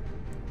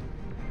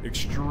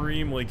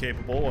 Extremely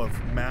capable of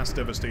mass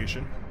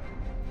devastation.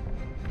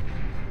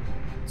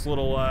 This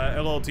little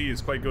LLT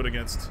is quite good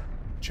against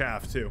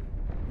chaff, too.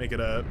 Make it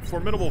a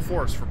formidable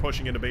force for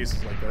pushing into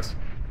bases like this.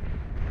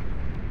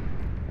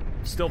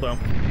 Still, though,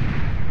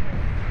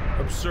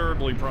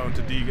 absurdly prone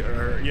to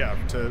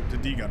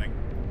degunning.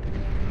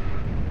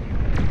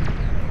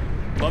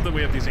 Love that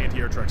we have these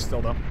anti-air trucks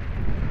still, though.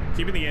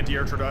 Keeping the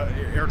anti-air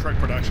truck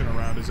production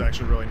around is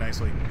actually really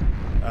nicely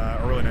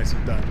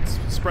done.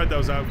 Spread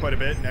those out quite a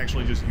bit and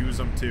actually just use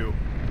them to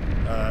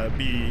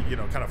be,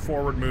 kind of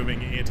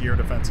forward-moving anti-air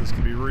defenses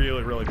can be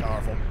really, really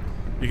powerful.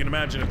 You can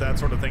imagine if that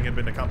sort of thing had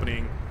been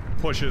accompanying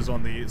pushes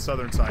on the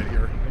southern side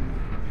here,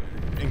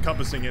 and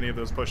encompassing any of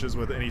those pushes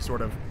with any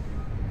sort of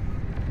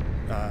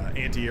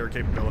anti-air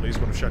capabilities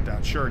would have shut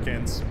down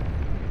shurikens,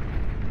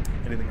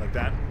 anything like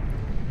that.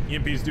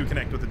 EMPs do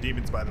connect with the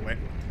demons, by the way.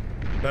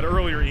 That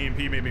earlier EMP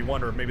made me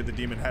wonder if maybe the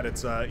demon had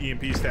its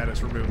EMP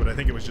status removed, but I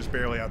think it was just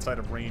barely outside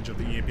of range of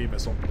the EMP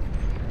missile.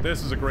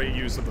 This is a great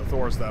use of the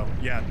Thors, though.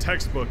 Yeah,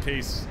 textbook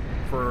case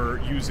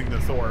for using the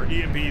Thor.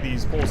 EMP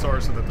these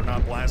pulsars so that they're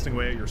not blasting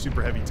away at your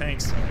super heavy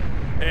tanks,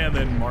 and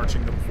then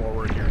marching them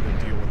forward here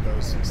to deal with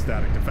those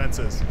static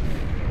defenses.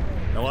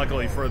 Now,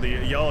 luckily for the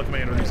Yellow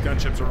Commander, these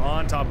gunships are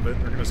on top of it.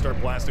 They're going to start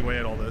blasting away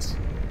at all this,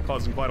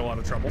 causing quite a lot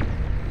of trouble.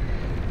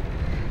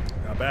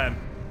 Not bad.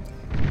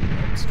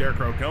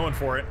 Scarecrow going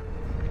for it.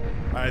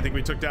 I think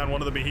we took down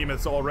one of the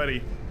behemoths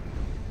already.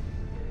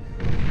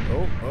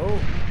 Oh,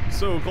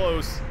 so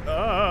close.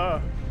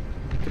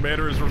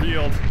 Commander is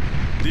revealed.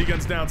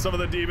 D-Gun's down some of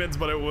the demons,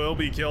 but it will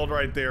be killed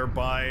right there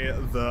by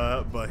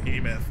the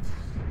Behemoth.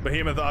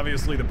 Behemoth,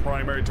 obviously the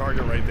primary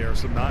target right there,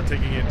 so not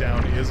taking it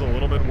down is a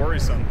little bit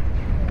worrisome.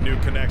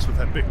 Nuke connects with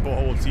that big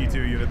bowl of T2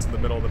 units in the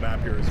middle of the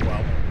map here as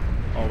well.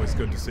 Always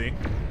good to see.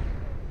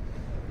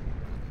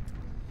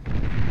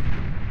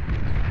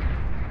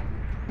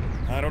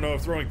 I don't know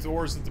if throwing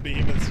Thors at the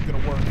Behemoth is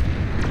going to work.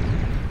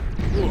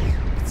 Ooh,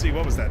 let's see,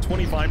 what was that?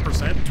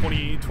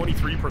 25%?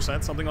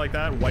 23%? Something like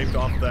that? Wiped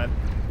off that.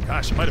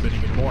 Gosh, it might have been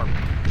even more.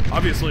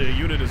 Obviously, a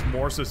unit is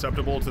more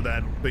susceptible to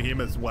that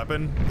Behemoth's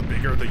weapon the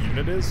bigger the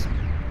unit is.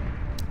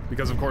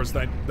 Because, of course,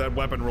 that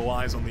weapon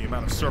relies on the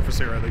amount of surface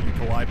area that you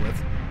collide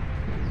with.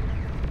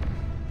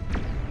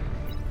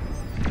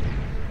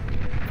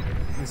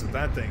 Means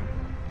that thing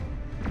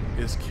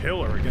is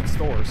killer against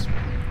Thors.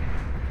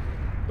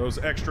 Those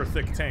extra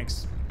thick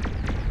tanks.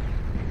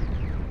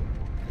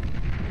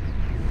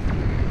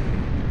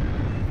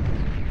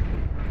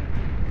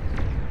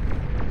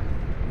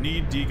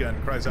 Need D-Gun,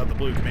 cries out the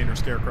blue Commander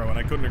Scarecrow, and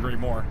I couldn't agree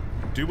more.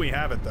 Do we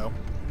have it, though?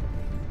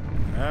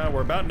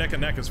 We're about neck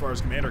and neck as far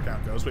as commander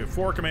count goes. We have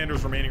 4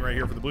 commanders remaining right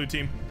here for the blue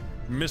team.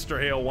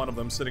 Mr. Hale, one of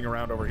them, sitting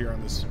around over here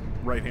on this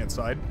right-hand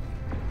side.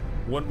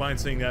 Wouldn't mind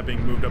seeing that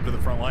being moved up to the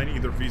front line,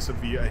 either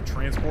via a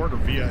transport,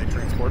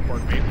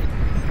 pardon me,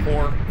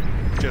 or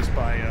just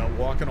by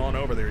walking on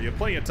over there. You have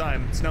plenty of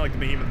time. It's not like the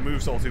Behemoth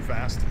moves all too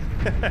fast.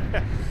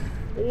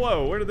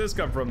 Whoa, where did this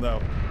come from,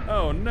 though?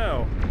 Oh,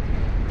 no.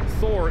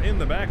 Thor in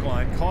the back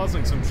line,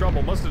 causing some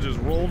trouble. Must have just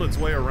rolled its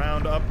way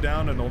around, up,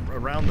 down, and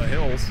around the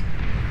hills.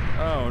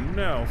 Oh,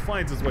 no.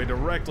 Finds its way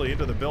directly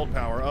into the build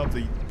power of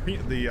the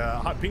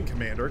Hot Pink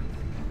Commander.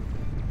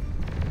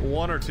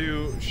 1 or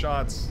 2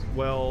 shots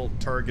well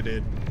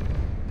targeted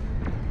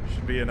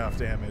should be enough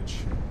damage.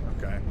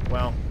 Okay,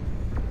 well,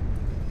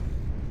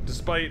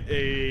 despite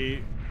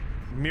a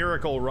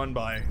miracle run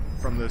by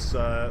from this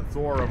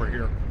Thor over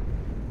here,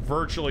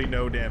 virtually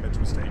no damage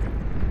was taken.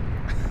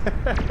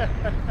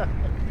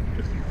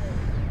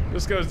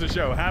 This goes to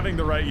show having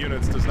the right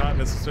units does not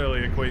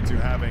necessarily equate to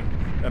having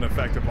an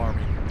effective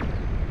army.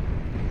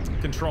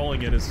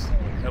 Controlling it is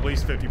at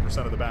least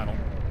 50% of the battle.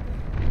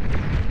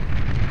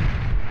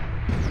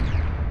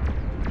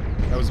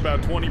 That was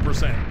about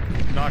 20%.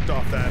 Knocked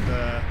off that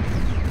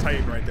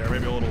Titan right there.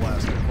 Maybe a little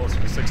less. Closer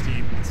to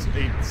 17,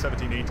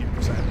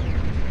 18%.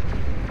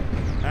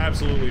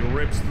 Absolutely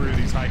rips through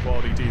these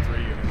high-quality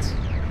T3 units.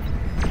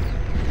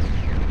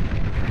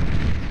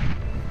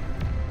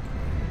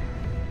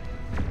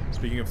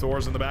 Speaking of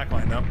Thors in the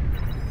backline, though.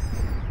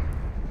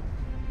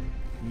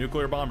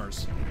 Nuclear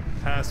bombers.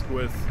 Tasked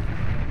with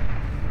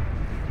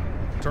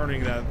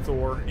turning that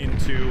Thor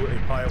into a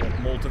pile of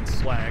molten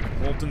slag.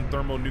 Molten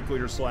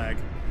thermonuclear slag.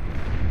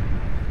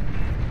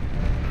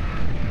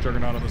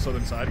 Juggernaut on the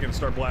southern side, gonna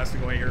start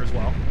blasting away here as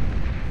well.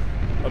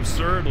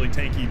 Absurdly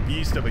tanky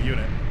beast of a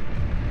unit.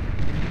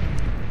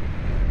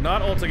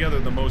 Not altogether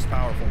the most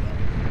powerful, though.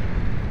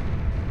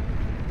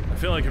 I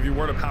feel like if you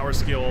were to power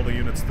scale all the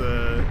units,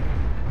 the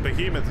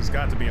Behemoth has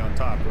got to be on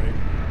top, right?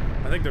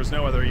 I think there's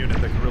no other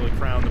unit that can really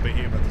crown the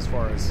Behemoth as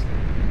far as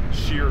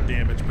sheer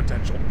damage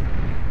potential.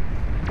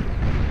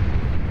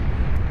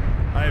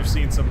 I have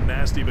seen some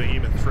nasty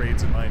Behemoth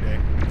trades in my day.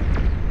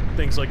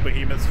 Things like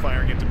Behemoths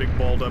firing into big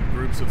balled up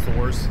groups of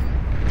Thors,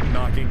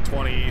 knocking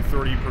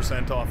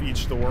 20-30% off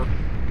each Thor,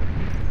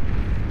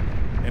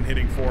 and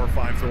hitting 4 or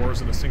 5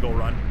 Thors in a single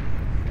run.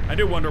 I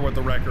do wonder what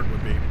the record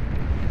would be.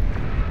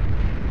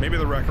 Maybe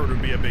the record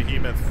would be a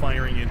Behemoth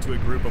firing into a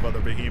group of other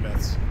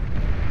Behemoths.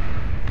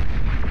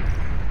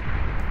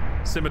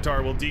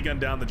 Scimitar will D-gun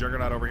down the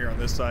Juggernaut over here on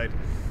this side.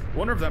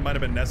 Wonder if that might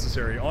have been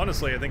necessary.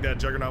 Honestly, I think that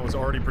Juggernaut was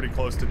already pretty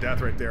close to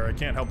death right there. I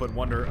can't help but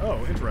wonder,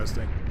 oh,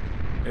 interesting.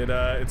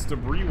 Its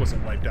debris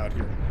wasn't wiped out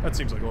here. That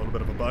seems like a little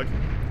bit of a bug.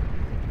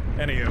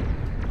 Anywho,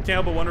 can't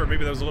help but wonder if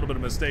maybe that was a little bit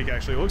of a mistake,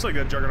 actually. It looks like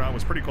that Juggernaut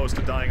was pretty close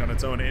to dying on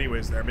its own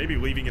anyways there. Maybe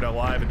leaving it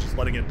alive and just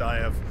letting it die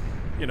of,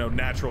 you know,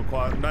 natural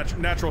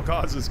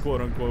causes,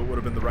 quote-unquote, would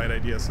have been the right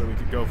idea so we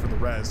could go for the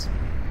res.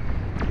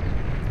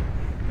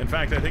 In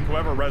fact, I think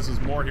whoever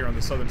reses more here on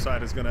the southern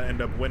side is going to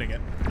end up winning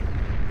it.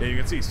 Yeah, you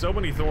can see so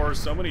many Thors,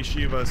 so many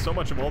Shivas, so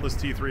much of all this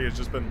T3 has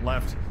just been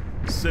left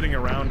sitting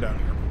around down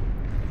here.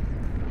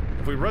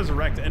 If we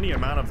resurrect any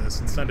amount of this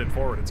and send it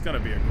forward, it's going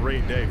to be a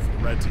great day for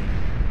the red team.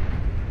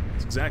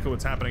 It's exactly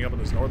what's happening up on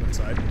this northern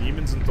side.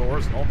 Demons and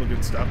Thors and all the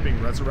good stuff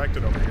being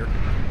resurrected over here.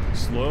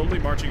 Slowly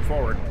marching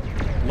forward.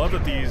 Love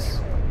that these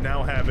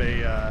now have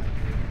a,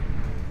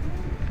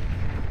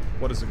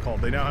 what is it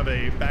called? They now have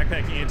a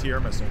backpack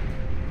anti-air missile.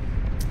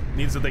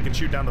 Means that they can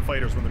shoot down the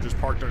fighters when they're just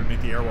parked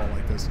underneath the air wall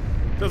like this.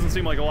 Doesn't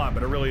seem like a lot,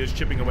 but it really is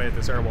chipping away at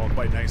this air wall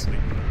quite nicely.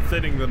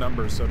 Thinning the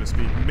numbers, so to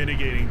speak.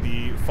 Mitigating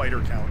the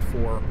fighter count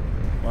for,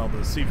 well,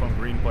 the Seafoam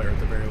Green player at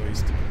the very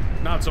least.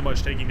 Not so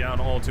much taking down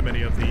all too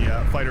many of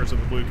the fighters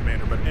of the Blue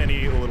Commander, but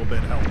any little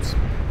bit helps.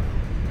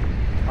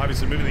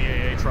 Obviously, moving the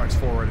AA trucks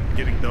forward and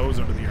getting those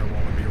under the air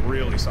wall would be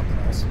really something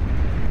else.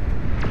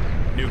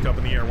 Nuke up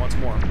in the air once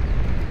more.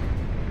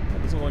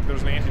 It doesn't look like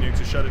there's an anti-nuke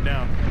to shut it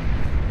down.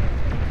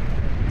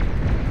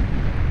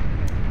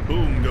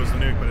 Boom goes the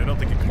nuke, but I don't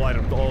think it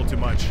collided all too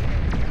much.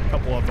 A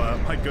couple of,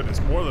 my goodness,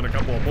 more than a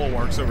couple of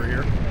bulwarks over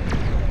here.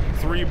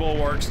 3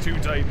 bulwarks, 2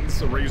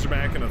 titans, a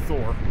razorback, and a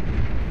Thor.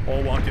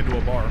 All walked into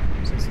a bar.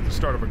 So this is the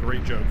start of a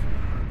great joke.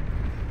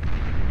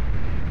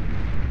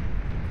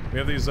 We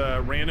have these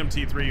random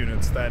T3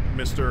 units that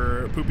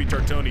Mr. Poopy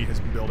Tartoni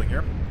has been building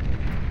here.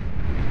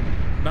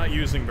 Not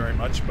using very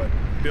much, but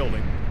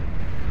building.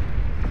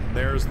 And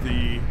there's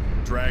the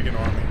Dragon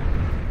Army.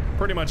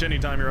 Pretty much any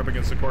time you're up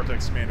against a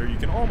Cortex Commander, you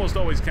can almost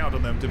always count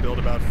on them to build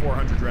about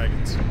 400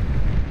 dragons.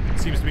 It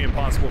seems to be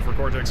impossible for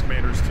Cortex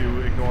Commanders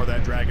to ignore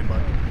that dragon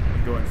button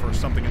and going for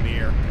something in the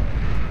air.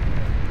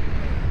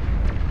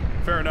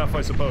 Fair enough,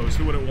 I suppose.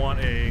 Who wouldn't want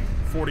a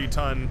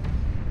 40-ton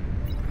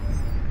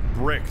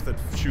brick that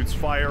shoots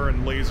fire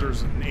and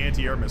lasers and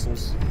anti-air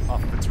missiles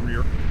off of its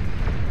rear?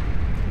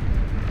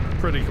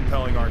 Pretty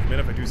compelling argument,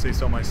 if I do say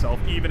so myself,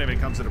 even if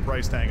it comes at a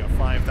price tag of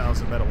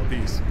 5,000 metal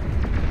apiece.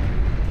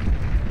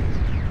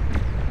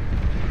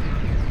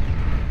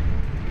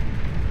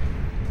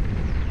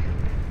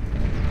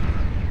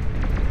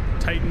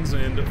 Titans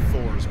and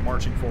Thors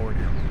marching forward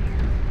here.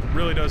 It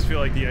really does feel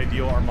like the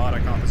ideal Armada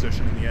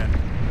composition in the end.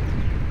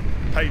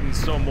 Titans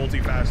so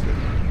multifaceted.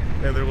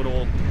 They have their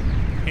little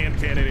hand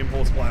cannon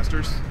impulse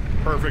blasters,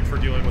 perfect for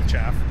dealing with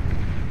chaff.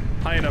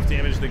 High enough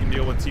damage they can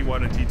deal with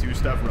T1 and T2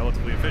 stuff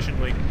relatively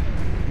efficiently.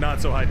 Not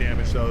so high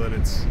damage though that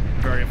it's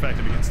very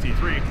effective against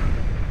T3.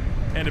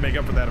 And to make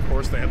up for that, of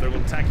course, they have their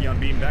little tachyon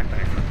beam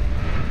backpack.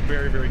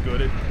 Very, very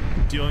good at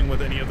dealing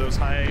with any of those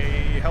high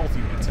health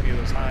units, any of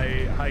those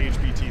high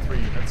HP T3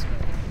 units.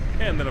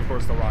 And then, of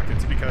course, the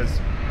rockets, because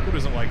who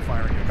doesn't like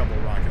firing a couple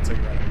of rockets at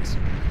your enemies?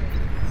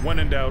 When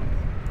in doubt,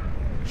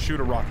 shoot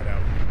a rocket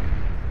out.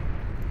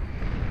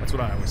 That's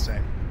what I always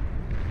say.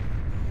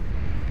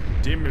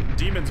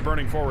 Demons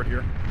burning forward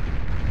here.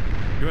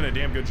 Doing a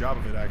damn good job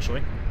of it,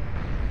 actually.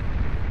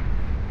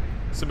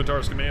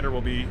 Scimitar's commander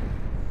will be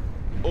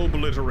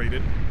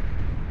obliterated,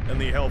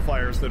 and the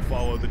hellfires that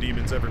follow the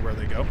demons everywhere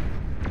they go.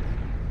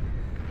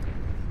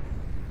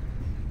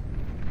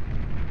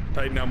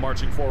 Titan now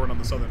marching forward on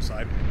the southern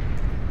side.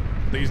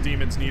 These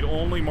demons need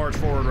only march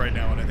forward right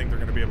now, and I think they're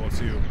going to be able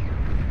to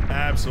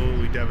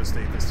absolutely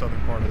devastate this southern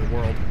part of the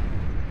world.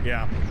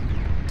 Yeah.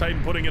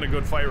 Titan putting in a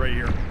good fight right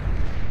here.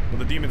 But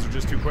the demons are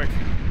just too quick.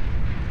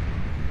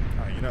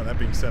 You know, that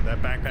being said,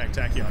 that backpack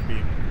tachyon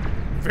beam,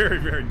 very,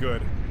 very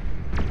good.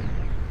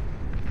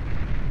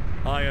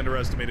 I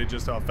underestimated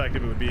just how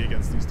effective it would be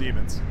against these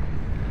demons.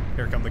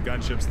 Here come the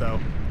gunships, though.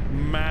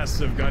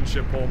 Massive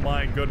gunship pull.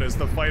 My goodness,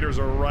 the fighters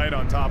are right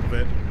on top of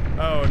it.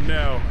 Oh,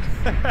 no.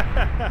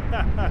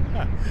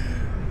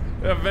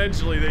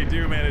 Eventually, they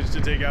do manage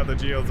to take out the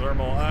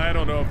geothermal. I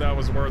don't know if that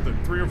was worth it.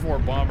 3 or 4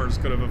 bombers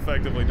could have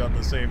effectively done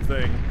the same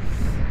thing.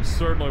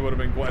 Certainly would have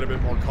been quite a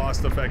bit more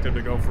cost-effective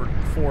to go for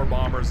 4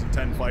 bombers and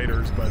 10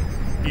 fighters, but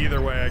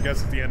either way, I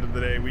guess at the end of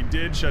the day, we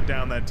did shut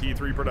down that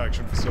T3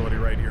 production facility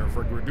right here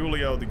for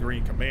Gradulio, the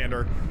Green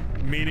Commander,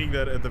 meaning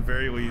that at the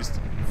very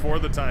least, for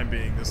the time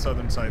being, the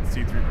southern side's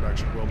T3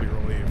 production will be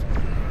relieved.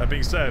 That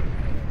being said,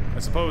 I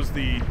suppose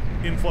the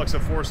influx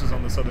of forces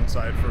on the southern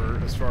side,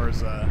 for as far as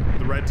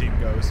the red team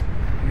goes,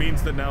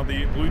 means that now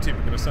the blue team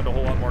are going to send a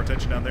whole lot more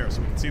attention down there, so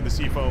we can see the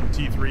Seafoam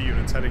T3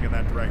 units heading in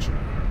that direction.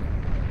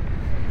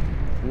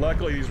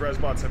 Luckily, these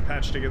Resbots have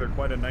patched together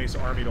quite a nice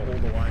army to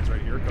hold the lines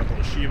right here. A couple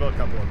of Shiva, a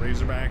couple of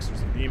Razorbacks,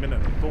 there's a Demon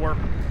and a Thor.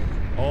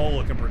 All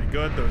looking pretty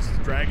good. Those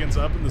dragons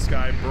up in the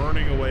sky,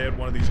 burning away at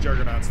one of these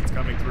Juggernauts that's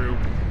coming through.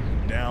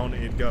 Down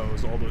it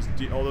goes. All those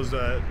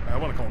I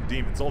want to call them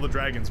demons. All the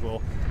dragons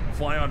will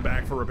fly on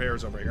back for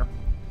repairs over here.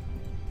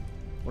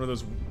 One of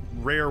those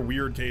rare,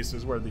 weird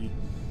cases where the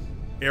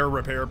air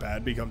repair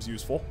pad becomes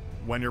useful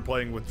when you're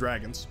playing with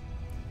dragons.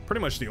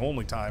 Pretty much the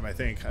only time, I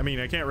think. I mean,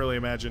 I can't really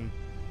imagine.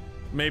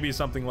 Maybe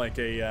something like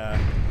a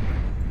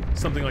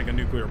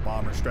nuclear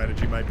bomber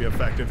strategy might be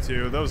effective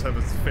too. Those have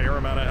a fair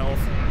amount of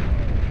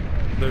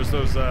health. There's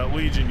those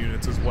Legion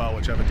units as well,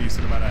 which have a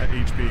decent amount of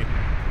HP.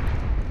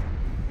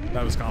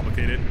 That was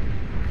complicated.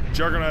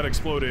 Juggernaut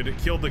exploded,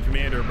 killed the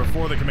commander.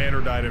 Before the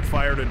commander died, it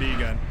fired a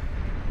D-gun.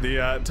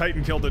 The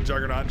Titan killed the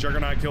Juggernaut.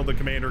 Juggernaut killed the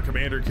commander.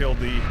 Commander killed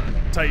the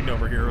Titan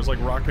over here. It was like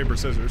rock, paper,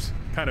 scissors.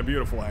 Kind of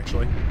beautiful,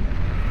 actually.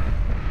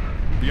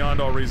 Beyond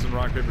all reason,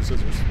 rock, paper,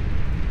 scissors.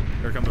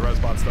 Here come the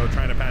Resbots, though,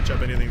 trying to patch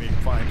up anything they can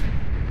find.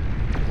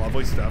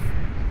 Lovely stuff.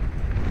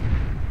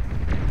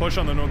 Push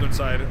on the northern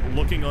side,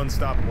 looking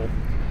unstoppable.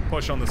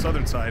 Push on the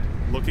southern side,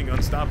 looking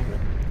unstoppable.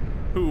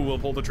 Who will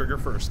pull the trigger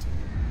first?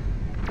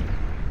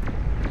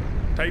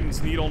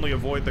 Titans need only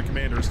avoid the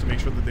commanders to make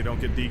sure that they don't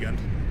get D-gunned.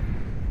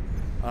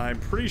 I'm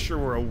pretty sure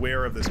we're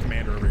aware of this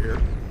commander over here.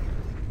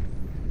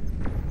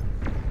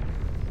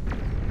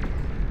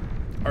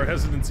 Our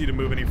hesitancy to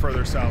move any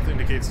further south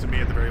indicates to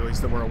me, at the very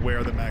least, that we're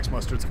aware that Max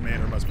Mustard's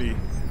commander must be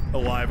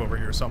alive over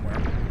here somewhere.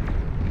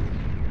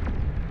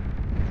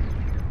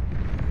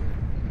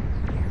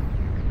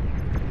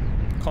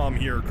 Calm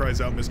here,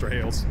 cries out Mr.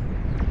 Hales.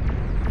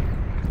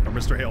 Or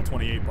Mr. Hale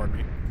 28, pardon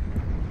me.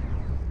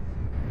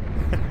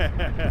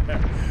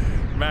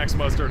 Max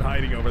Mustard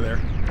hiding over there.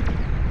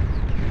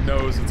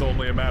 knows it's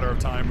only a matter of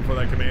time before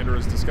that commander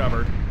is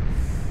discovered.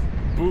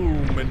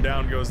 Boom, and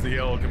down goes the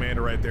yellow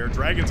commander right there.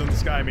 Dragons in the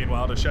sky,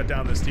 meanwhile, to shut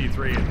down this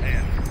T3, and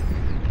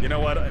man, you know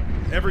what?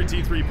 Every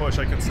T3 push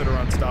I consider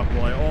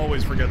unstoppable. I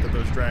always forget that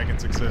those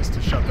dragons exist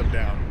to shut them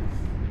down.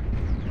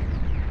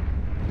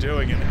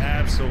 Doing an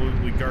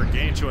absolutely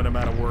gargantuan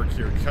amount of work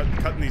here,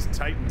 cutting these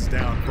titans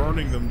down,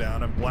 burning them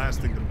down, and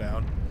blasting them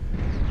down,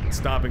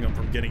 stopping them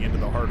from getting into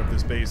the heart of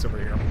this base over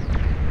here.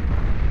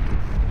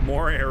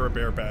 More air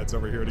bear pads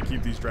over here to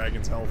keep these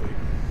dragons healthy.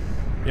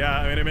 Yeah,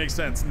 I mean, it makes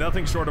sense.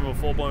 Nothing short of a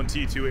full-blown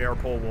T2 air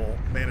pull will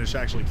manage to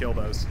actually kill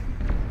those.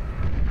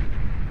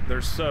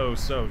 They're so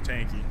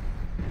tanky.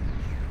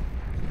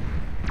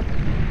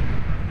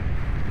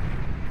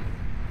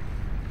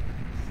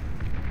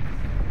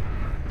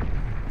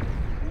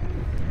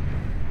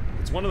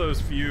 It's one of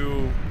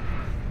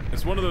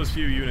those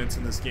few units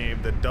in this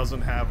game that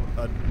doesn't have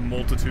a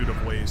multitude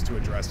of ways to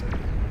address it.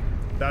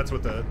 That's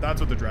what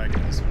the dragon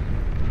is.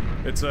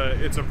 It's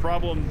a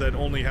problem that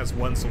only has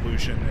one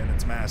solution, and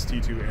it's mass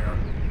T2 air.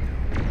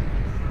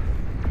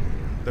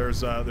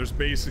 There's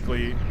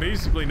basically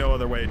no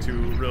other way to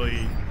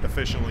really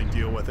efficiently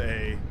deal with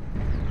a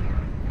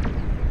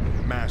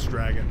mass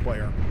dragon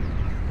player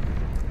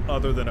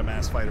other than a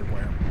mass fighter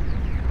player.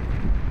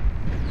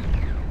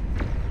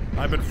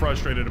 I've been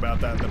frustrated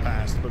about that in the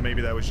past, but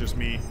maybe that was just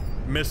me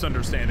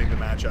misunderstanding the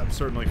matchup.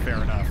 Certainly fair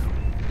enough.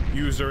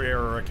 User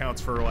error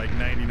accounts for like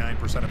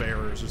 99% of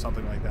errors or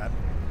something like that.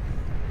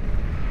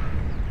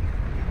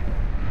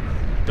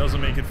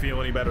 Doesn't make it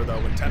feel any better though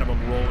when 10 of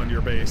them roll into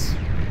your base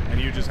and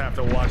you just have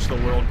to watch the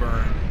world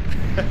burn.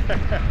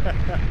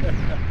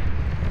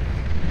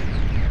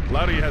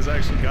 Laudy has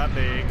actually gotten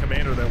a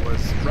commander that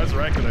was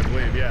resurrected, I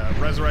believe. Yeah,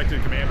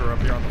 resurrected commander up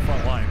here on the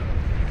front line.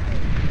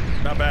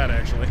 Not bad,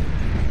 actually.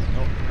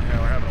 Oh, yeah,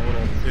 we're having a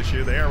little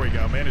issue. There we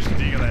go. Managed to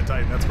degun that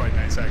Titan. That's quite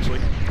nice, actually.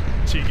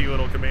 Cheeky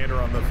little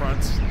commander on the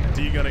fronts,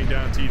 degunning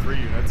down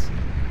T3 units.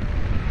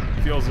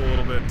 Feels a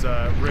little bit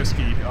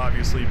risky,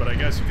 obviously, but I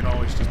guess you can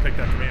always just pick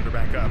that commander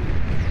back up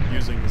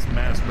using this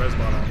mass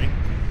resbot army.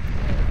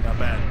 Not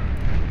bad.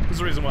 This is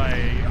the reason why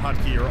I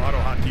hotkey or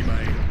auto-hotkey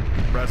my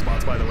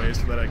resbots, by the way,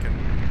 so that I can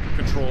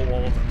control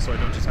all of them, so I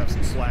don't just have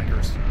some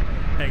slackers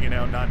hanging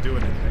out not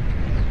doing anything.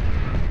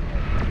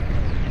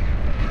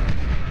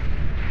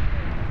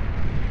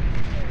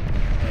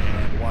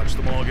 And watch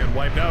them all get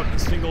wiped out in a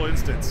single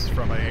instance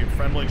from a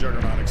friendly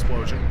Juggernaut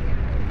explosion.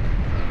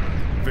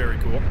 Very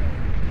cool.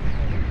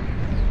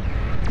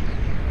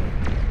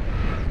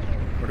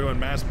 We're doing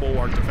mass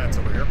bulwark defense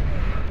over here.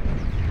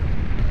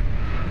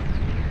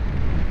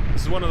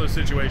 This is one of those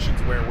situations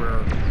where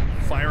we're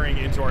firing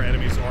into our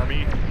enemy's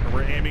army, or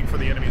we're aiming for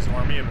the enemy's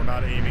army, and we're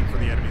not aiming for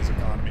the enemy's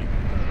economy.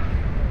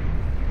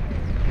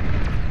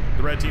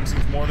 The red team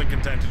seems more than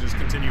content to just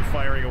continue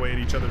firing away at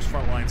each other's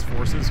front lines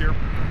forces here.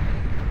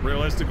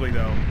 Realistically,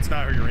 though, it's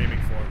not who you're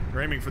aiming for.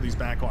 You're aiming for these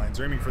back lines.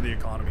 You're aiming for the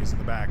economies in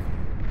the back.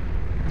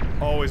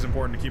 Always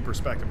important to keep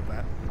perspective of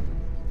that.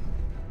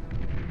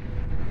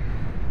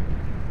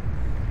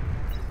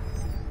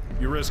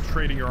 You risk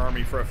trading your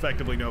army for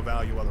effectively no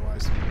value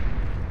otherwise.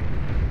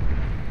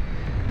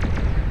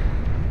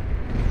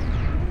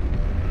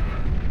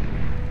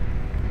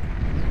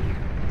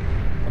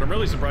 What I'm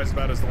really surprised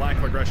about is the lack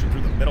of aggression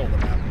through the middle of the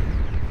map.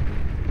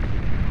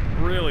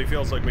 Really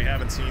feels like we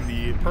haven't seen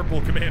the purple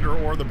commander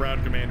or the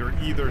brown commander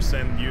either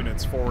send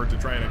units forward to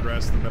try and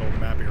aggress the middle of the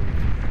map here.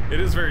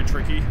 It is very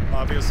tricky,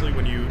 obviously,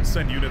 when you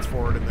send units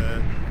forward in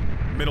the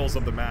middles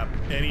of the map.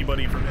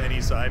 Anybody from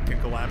any side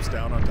can collapse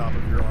down on top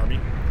of your army.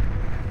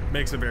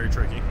 Makes it very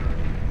tricky.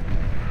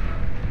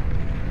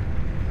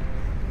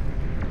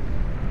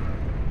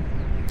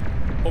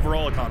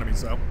 Overall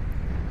economies, though.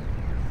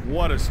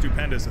 What a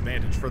stupendous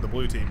advantage for the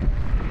blue team.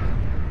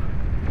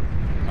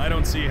 I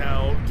don't see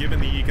how, given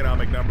the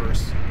economic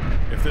numbers,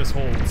 if this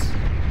holds,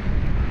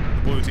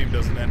 the blue team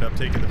doesn't end up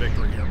taking the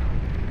victory here.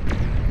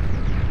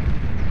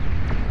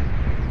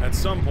 At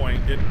some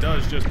point, it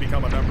does just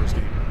become a numbers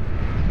game.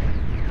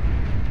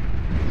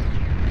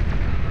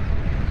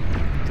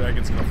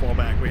 Dragon's gonna fall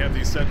back. We have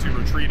these set to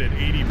retreat at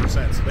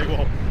 80%, so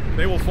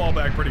they will fall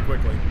back pretty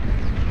quickly.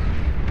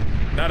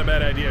 Not a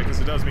bad idea, because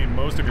it does mean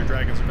most of your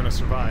dragons are gonna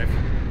survive.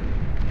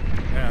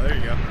 Yeah, there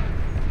you go.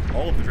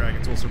 All of the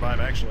dragons will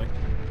survive, actually.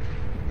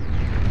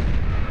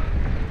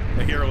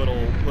 I hear a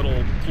little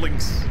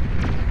plinks,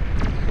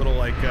 little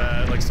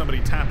like somebody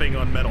tapping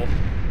on metal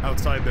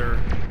outside their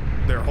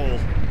hole.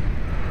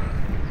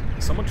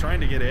 Is someone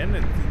trying to get in?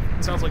 It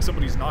sounds like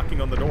somebody's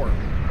knocking on the door.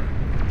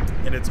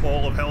 And it's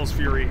all of Hell's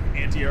Fury,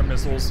 anti-air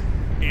missiles,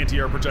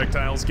 anti-air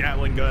projectiles,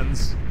 Gatling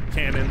guns,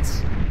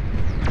 cannons,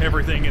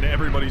 everything in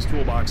everybody's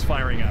toolbox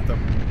firing at them.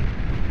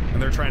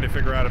 And they're trying to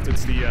figure out if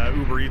it's the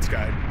Uber Eats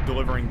guy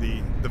delivering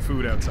the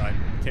food outside.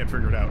 Can't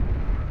figure it out.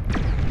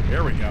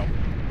 There we go.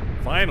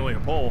 Finally a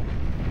pull.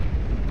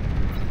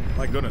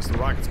 My goodness, the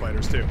rocket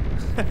spiders too.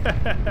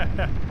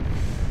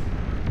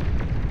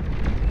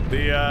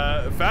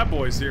 The Fat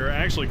Boys here are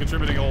actually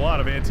contributing a lot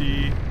of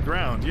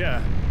anti-ground,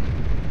 yeah.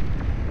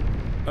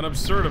 An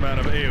absurd amount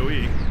of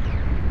AoE.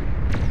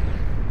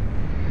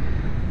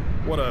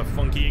 What a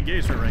funky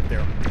engagement right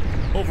there.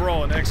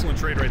 Overall, an excellent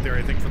trade right there,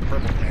 I think, for the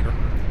Purple Commander.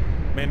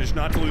 Managed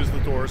not to lose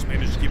the Thors,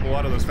 managed to keep a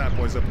lot of those fat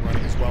boys up and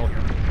running as well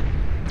here.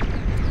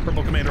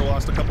 Purple Commander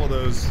lost a couple of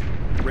those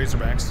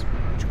Razorbacks,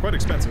 which are quite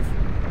expensive.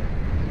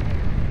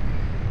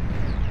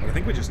 But I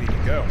think we just need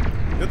to go.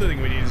 The other thing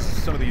we need is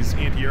some of these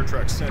anti-air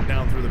trucks sent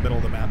down through the middle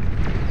of the map.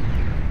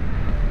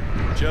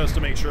 Just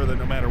to make sure that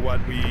no matter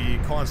what, we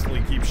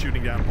constantly keep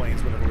shooting down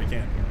planes whenever we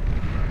can.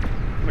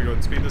 I'm gonna go ahead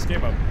and speed this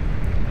game up.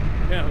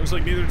 Yeah, it looks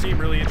like neither team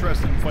really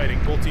interested in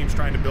fighting. Both teams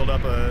trying to build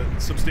up a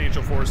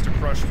substantial force to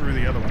crush through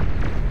the other one.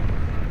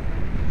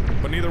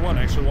 But neither one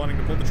actually wanting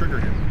to pull the trigger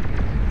here.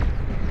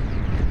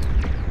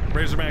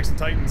 Razorbacks and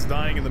Titans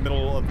dying in the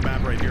middle of the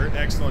map right here.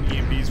 Excellent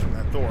EMPs from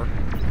that Thor.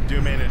 Do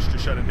manage to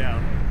shut it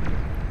down.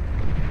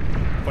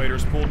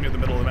 Fighters pulled near the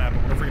middle of the map. I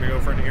wonder if we're going to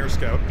go for an air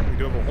scout. We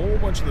do have a whole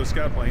bunch of those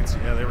scout planes.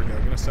 Yeah, there we go.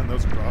 Going to send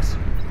those across.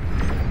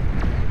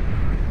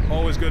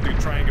 Always good to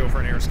try and go for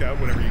an air scout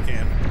whenever you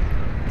can.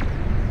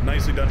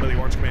 Nicely done by the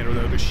Orange Commander,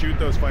 though, to shoot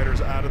those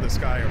fighters out of the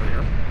sky over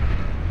here.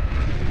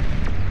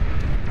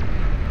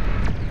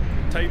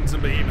 Titans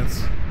and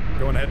Behemoths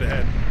going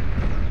head-to-head.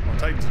 Well,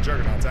 Titans and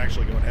Juggernauts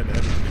actually going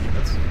head-to-head with the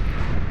Behemoths.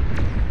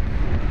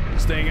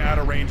 Staying out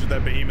of range of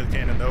that Behemoth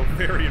cannon, though,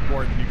 very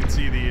important. You can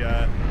see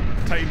the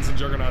Titans and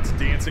Juggernauts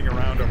dancing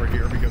around over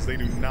here because they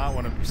do not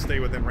want to stay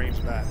within range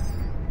of that.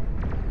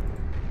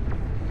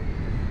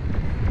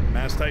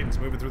 Mass Titans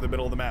moving through the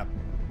middle of the map.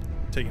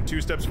 Taking 2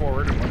 steps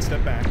forward and 1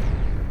 step back.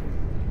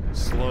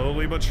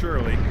 Slowly but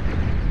surely.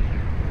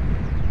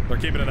 They're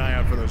keeping an eye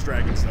out for those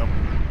dragons, though. I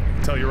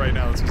can tell you right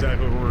now, that's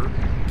exactly what we're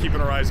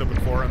keeping our eyes open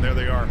for, and there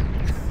they are.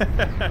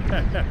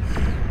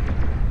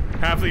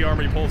 Half the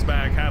army pulls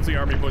back, half the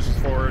army pushes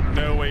forward.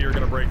 No way you're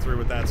going to break through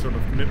with that sort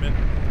of commitment.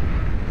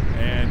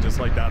 And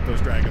just like that,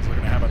 those dragons are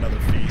going to have another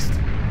feast.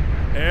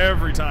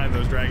 Every time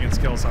those dragons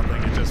kill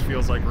something, it just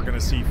feels like we're going to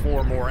see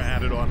 4 more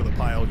added onto the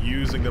pile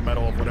using the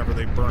metal of whatever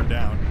they burned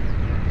down.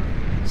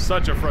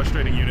 Such a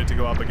frustrating unit to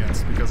go up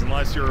against, because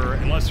unless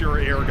your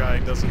air guy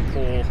doesn't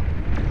pull,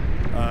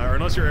 or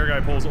unless your air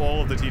guy pulls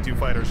all of the T2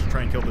 fighters to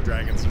try and kill the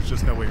dragons, there's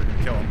just no way you're going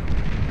to kill them.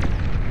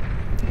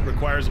 It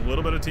requires a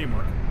little bit of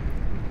teamwork.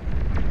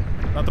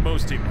 Not the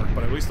most teamwork,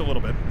 but at least a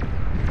little bit.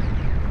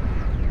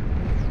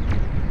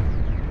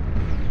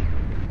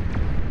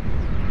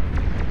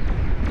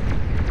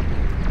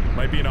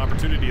 Might be an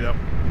opportunity, though.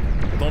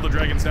 With all the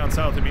dragons down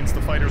south, it means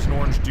the fighters in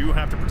orange do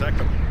have to protect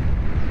them.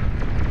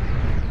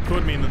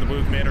 Could mean that the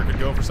blue commander could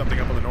go for something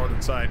up on the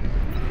northern side.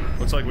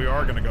 Looks like we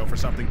are going to go for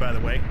something, by the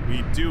way.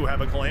 We do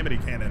have a calamity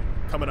cannon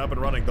coming up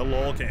and running, the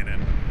LOL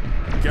cannon.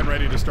 Getting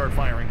ready to start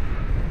firing.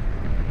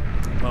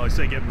 Well, I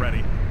say getting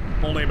ready.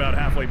 Only about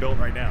halfway built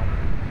right now.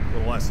 A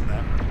little less than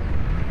that.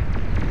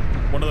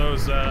 One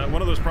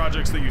of those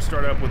projects that you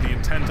start up with the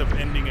intent of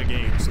ending a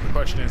game. So the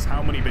question is,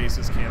 how many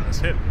bases can this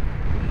hit?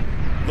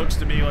 Looks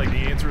to me like the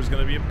answer is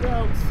going to be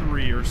about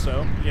 3 or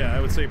so. Yeah, I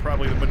would say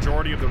probably the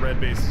majority of the red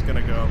base is going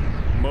to go.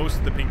 Most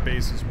of the pink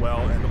base as well,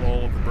 and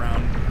all of the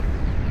brown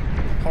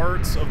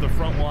parts of the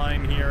front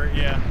line here.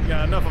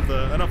 Yeah, enough of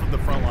the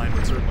front line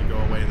would certainly go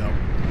away, though.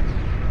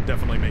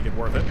 Definitely make it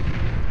worth it.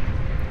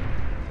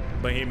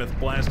 Behemoth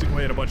blasting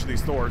away at a bunch of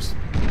these Thors.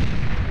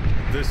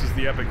 This is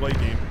the epic late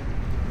game.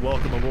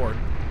 Welcome aboard.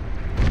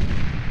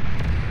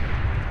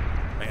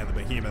 Man, the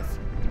Behemoth.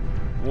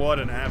 What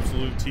an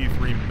absolute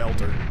T3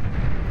 melter.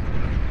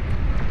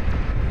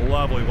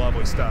 Lovely,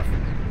 lovely stuff.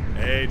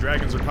 Hey,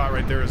 dragons are caught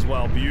right there as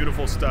well.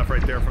 Beautiful stuff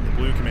right there from the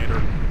blue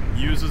commander.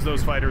 Uses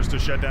those fighters to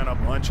shut down a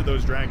bunch of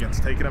those dragons,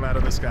 taking them out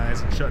of the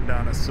skies and shutting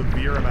down a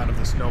severe amount of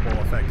the snowball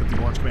effect that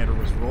the orange commander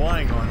was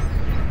relying on,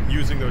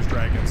 using those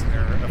dragons and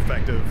their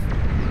effective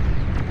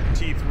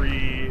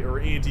T3 or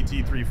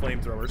anti-T3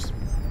 flamethrowers.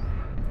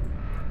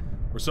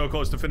 We're so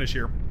close to finish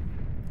here.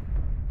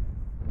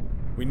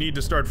 We need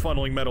to start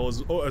funneling metal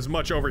as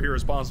much over here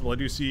as possible. I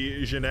do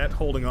see Jeanette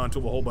holding on to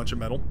a whole bunch of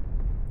metal.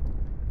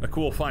 A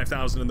cool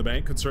 5,000 in the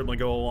bank could certainly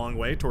go a long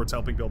way towards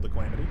helping build the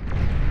Calamity.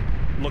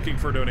 Looking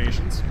for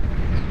donations.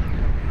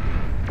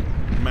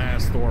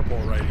 Mass Thor pull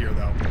right here,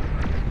 though.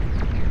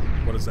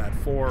 What is that?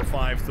 4 or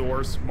 5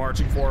 Thors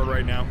marching forward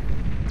right now.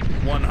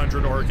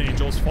 100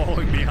 Archangels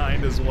following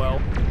behind as well.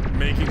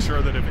 Making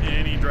sure that if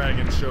any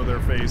dragons show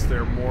their face,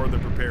 they're more than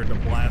prepared to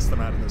blast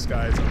them out of the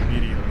skies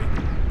immediately.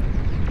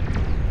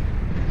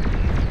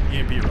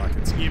 EMP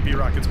rockets. EMP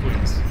rockets,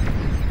 please.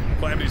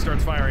 Calamity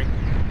starts firing.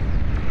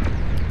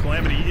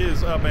 Calamity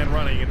is up and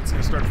running, and it's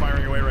going to start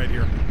firing away right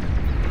here.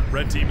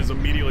 Red team is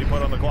immediately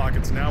put on the clock.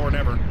 It's now or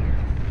never.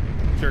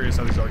 Curious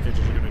how these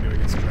Archangels are going to do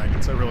against the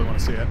dragons. I really want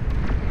to see it.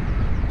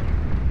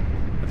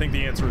 I think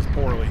the answer is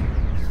poorly.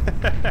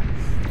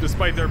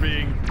 Despite there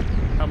being,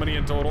 how many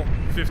in total?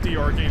 50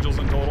 Archangels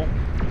in total.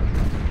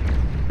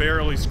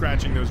 Barely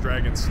scratching those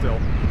dragons still.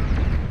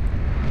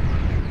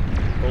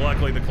 But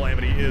luckily the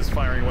Calamity is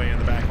firing away in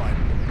the backline.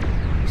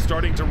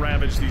 Starting to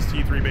ravage these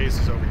T3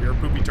 bases over here.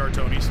 Poopy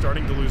Tartoni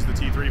starting to lose the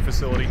T3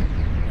 facility.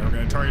 And we're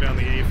going to target down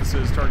the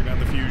Aphyses, target down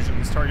the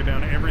Fusions, target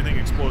down everything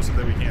explosive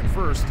that we can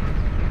first,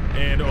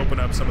 and open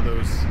up some of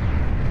those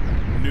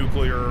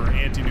nuclear or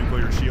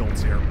anti-nuclear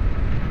shields here.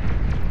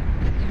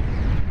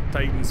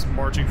 Titans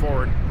marching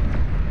forward.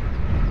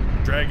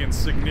 Dragons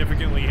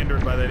significantly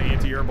hindered by that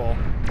anti-air ball.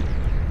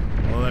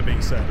 Well, that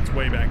being said, it's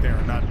way back there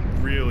and not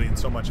really in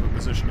so much of a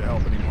position to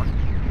help anymore.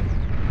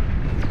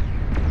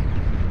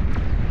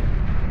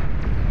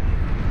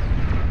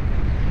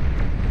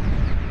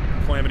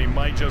 Calamity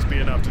might just be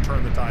enough to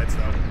turn the tides,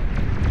 though.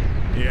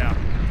 Yeah.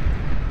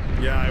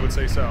 Yeah, I would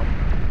say so.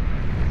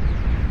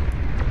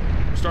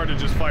 Start to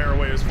just fire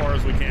away as far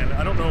as we can.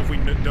 I don't know if we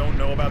don't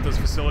know about this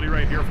facility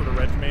right here for the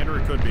red commander.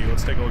 It could be.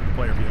 Let's take a look at the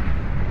player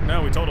view.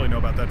 No, we totally know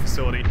about that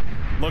facility.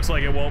 Looks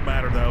like it won't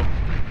matter, though,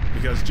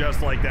 because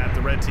just like that,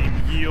 the red team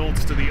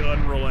yields to the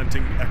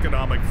unrelenting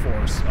economic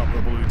force of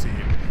the blue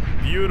team.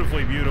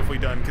 Beautifully, beautifully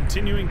done.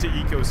 Continuing to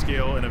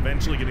eco-scale and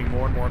eventually getting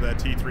more and more of that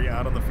T3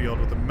 out on the field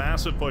with a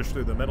massive push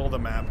through the middle of the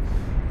map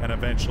and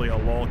eventually a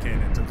lull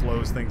cannon to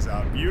close things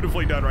out.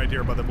 Beautifully done right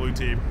here by the blue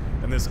team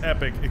in this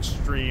epic,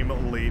 extreme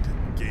late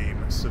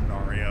game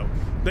scenario.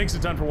 Thanks a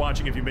ton for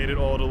watching. If you made it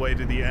all the way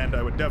to the end,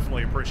 I would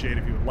definitely appreciate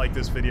if you would like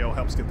this video.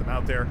 Helps get them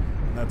out there.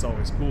 And that's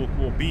always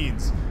cool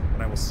beans.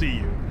 And I will see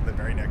you in the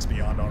very next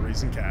Beyond All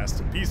Reason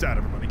cast. Peace out,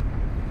 everybody.